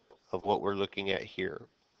slope of what we're looking at here.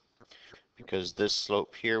 Because this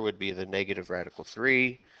slope here would be the negative radical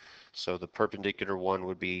 3, so the perpendicular one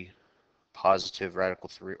would be positive radical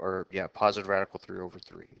 3, or yeah, positive radical 3 over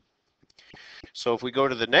 3. So if we go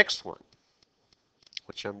to the next one,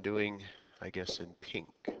 which I'm doing, I guess, in pink,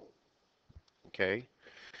 okay?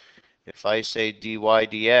 If I say dy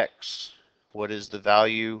dx, what is the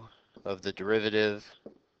value of the derivative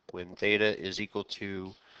when theta is equal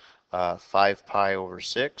to 5 pi over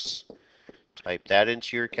 6? Type that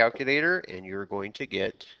into your calculator, and you're going to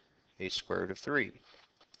get a square root of 3.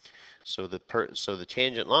 So the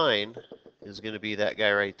tangent line is going to be that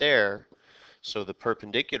guy right there. So the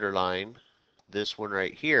perpendicular line, this one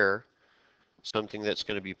right here, something that's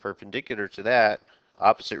going to be perpendicular to that,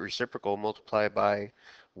 opposite reciprocal multiplied by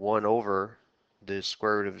 1 over the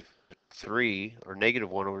square root of 3, or negative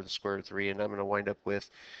 1 over the square root of 3, and I'm going to wind up with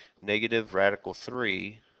negative radical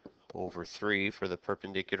 3 over 3 for the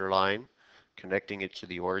perpendicular line, connecting it to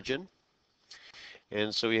the origin.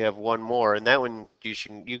 And so we have one more, and that one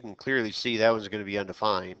you can clearly see that one's going to be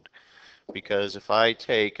undefined, because if I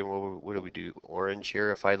take, and what do we do? Orange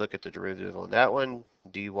here. If I look at the derivative on that one,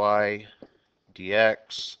 dy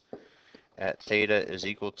dx at theta is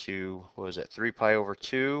equal to, what was that, 3 pi over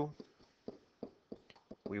 2.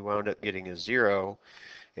 We wound up getting a 0,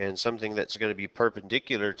 and something that's going to be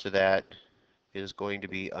perpendicular to that is going to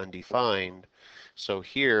be undefined. So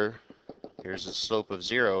here's a slope of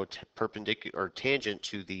 0, perpendicular or tangent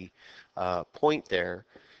to the point there,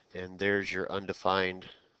 and there's your undefined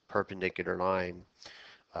perpendicular line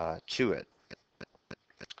to it.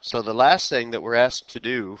 So the last thing that we're asked to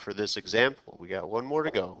do for this example, we got one more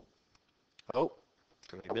to go. Oh,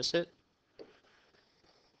 did I miss it?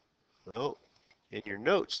 Oh, in your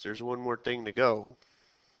notes, there's one more thing to go.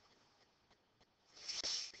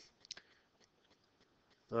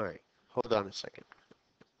 All right, hold on a second.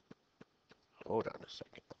 Hold on a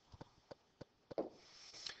second.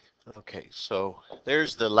 Okay, so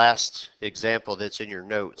there's the last example that's in your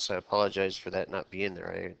notes. I apologize for that not being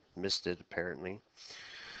there. I missed it apparently.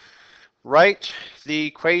 Write the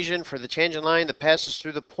equation for the tangent line that passes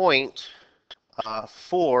through the point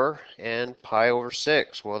 4 and pi over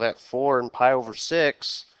 6. Well, that 4 and pi over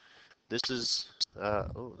 6, this is,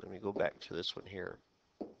 oh, let me go back to this one here.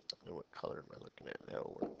 What color am I looking at?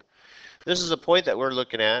 That'll work. This is a point that we're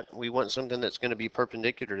looking at. We want something that's going to be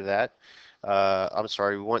perpendicular to that. I'm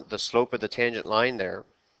sorry, we want the slope of the tangent line there.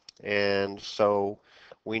 And so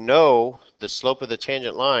we know the slope of the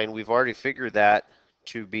tangent line, we've already figured that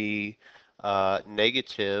to be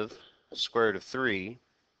negative square root of 3.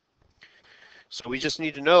 So we just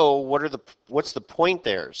need to know what's the point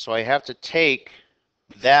there. So I have to take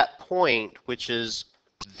that point, which is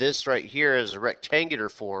this right here, as a rectangular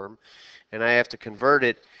form, and I have to convert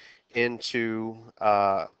it into,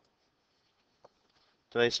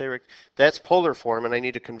 did I say that's polar form, and I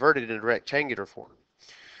need to convert it into rectangular form.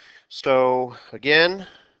 So again,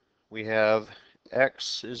 we have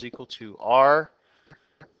x is equal to r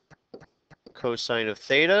cosine of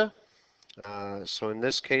theta. So in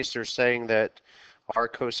this case, they're saying that r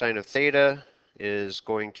cosine of theta is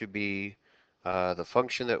going to be the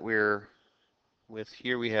function that we're with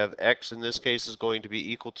here. We have x in this case is going to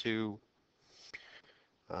be equal to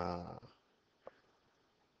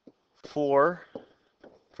 4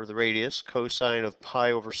 for the radius, cosine of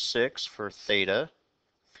pi over 6 for theta,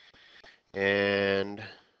 and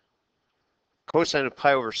cosine of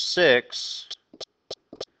pi over 6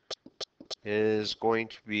 is going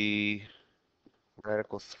to be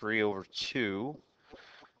radical 3 over 2.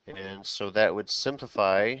 And so that would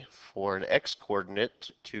simplify for an x coordinate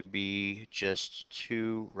to be just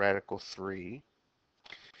 2 radical 3.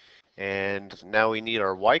 And now we need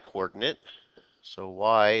our y coordinate. So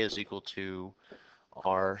y is equal to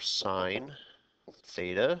r sine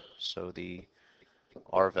theta. So the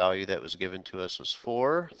r value that was given to us was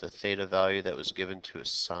 4. The theta value that was given to us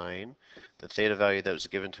sine. The theta value that was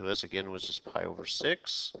given to us again was just pi over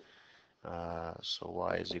 6. So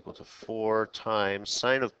y is equal to 4 times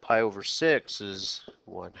sine of pi over 6 is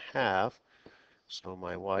 1/2. So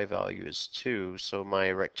my y value is 2. So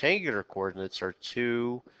my rectangular coordinates are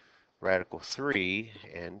 2 radical 3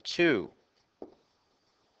 and 2.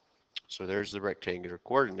 So there's the rectangular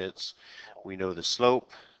coordinates. We know the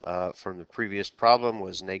slope from the previous problem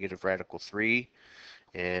was negative radical 3.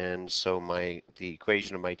 And so the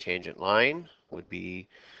equation of my tangent line would be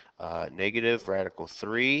negative radical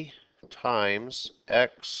 3 times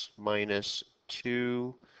x minus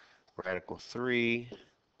 2 radical 3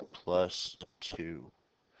 plus 2.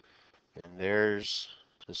 And there's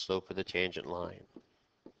the slope of the tangent line.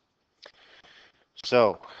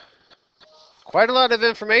 So, quite a lot of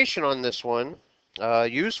information on this one.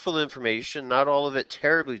 Useful information, not all of it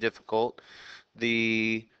terribly difficult.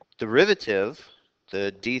 The derivative,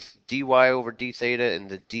 the dy over d theta and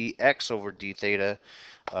the dx over d theta,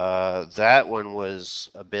 that one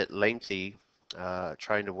was a bit lengthy,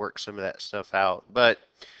 trying to work some of that stuff out. But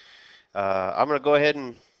I'm going to go ahead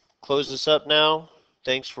and close this up now.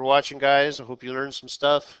 Thanks for watching, guys. I hope you learned some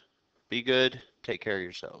stuff. Be good. Take care of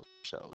yourselves.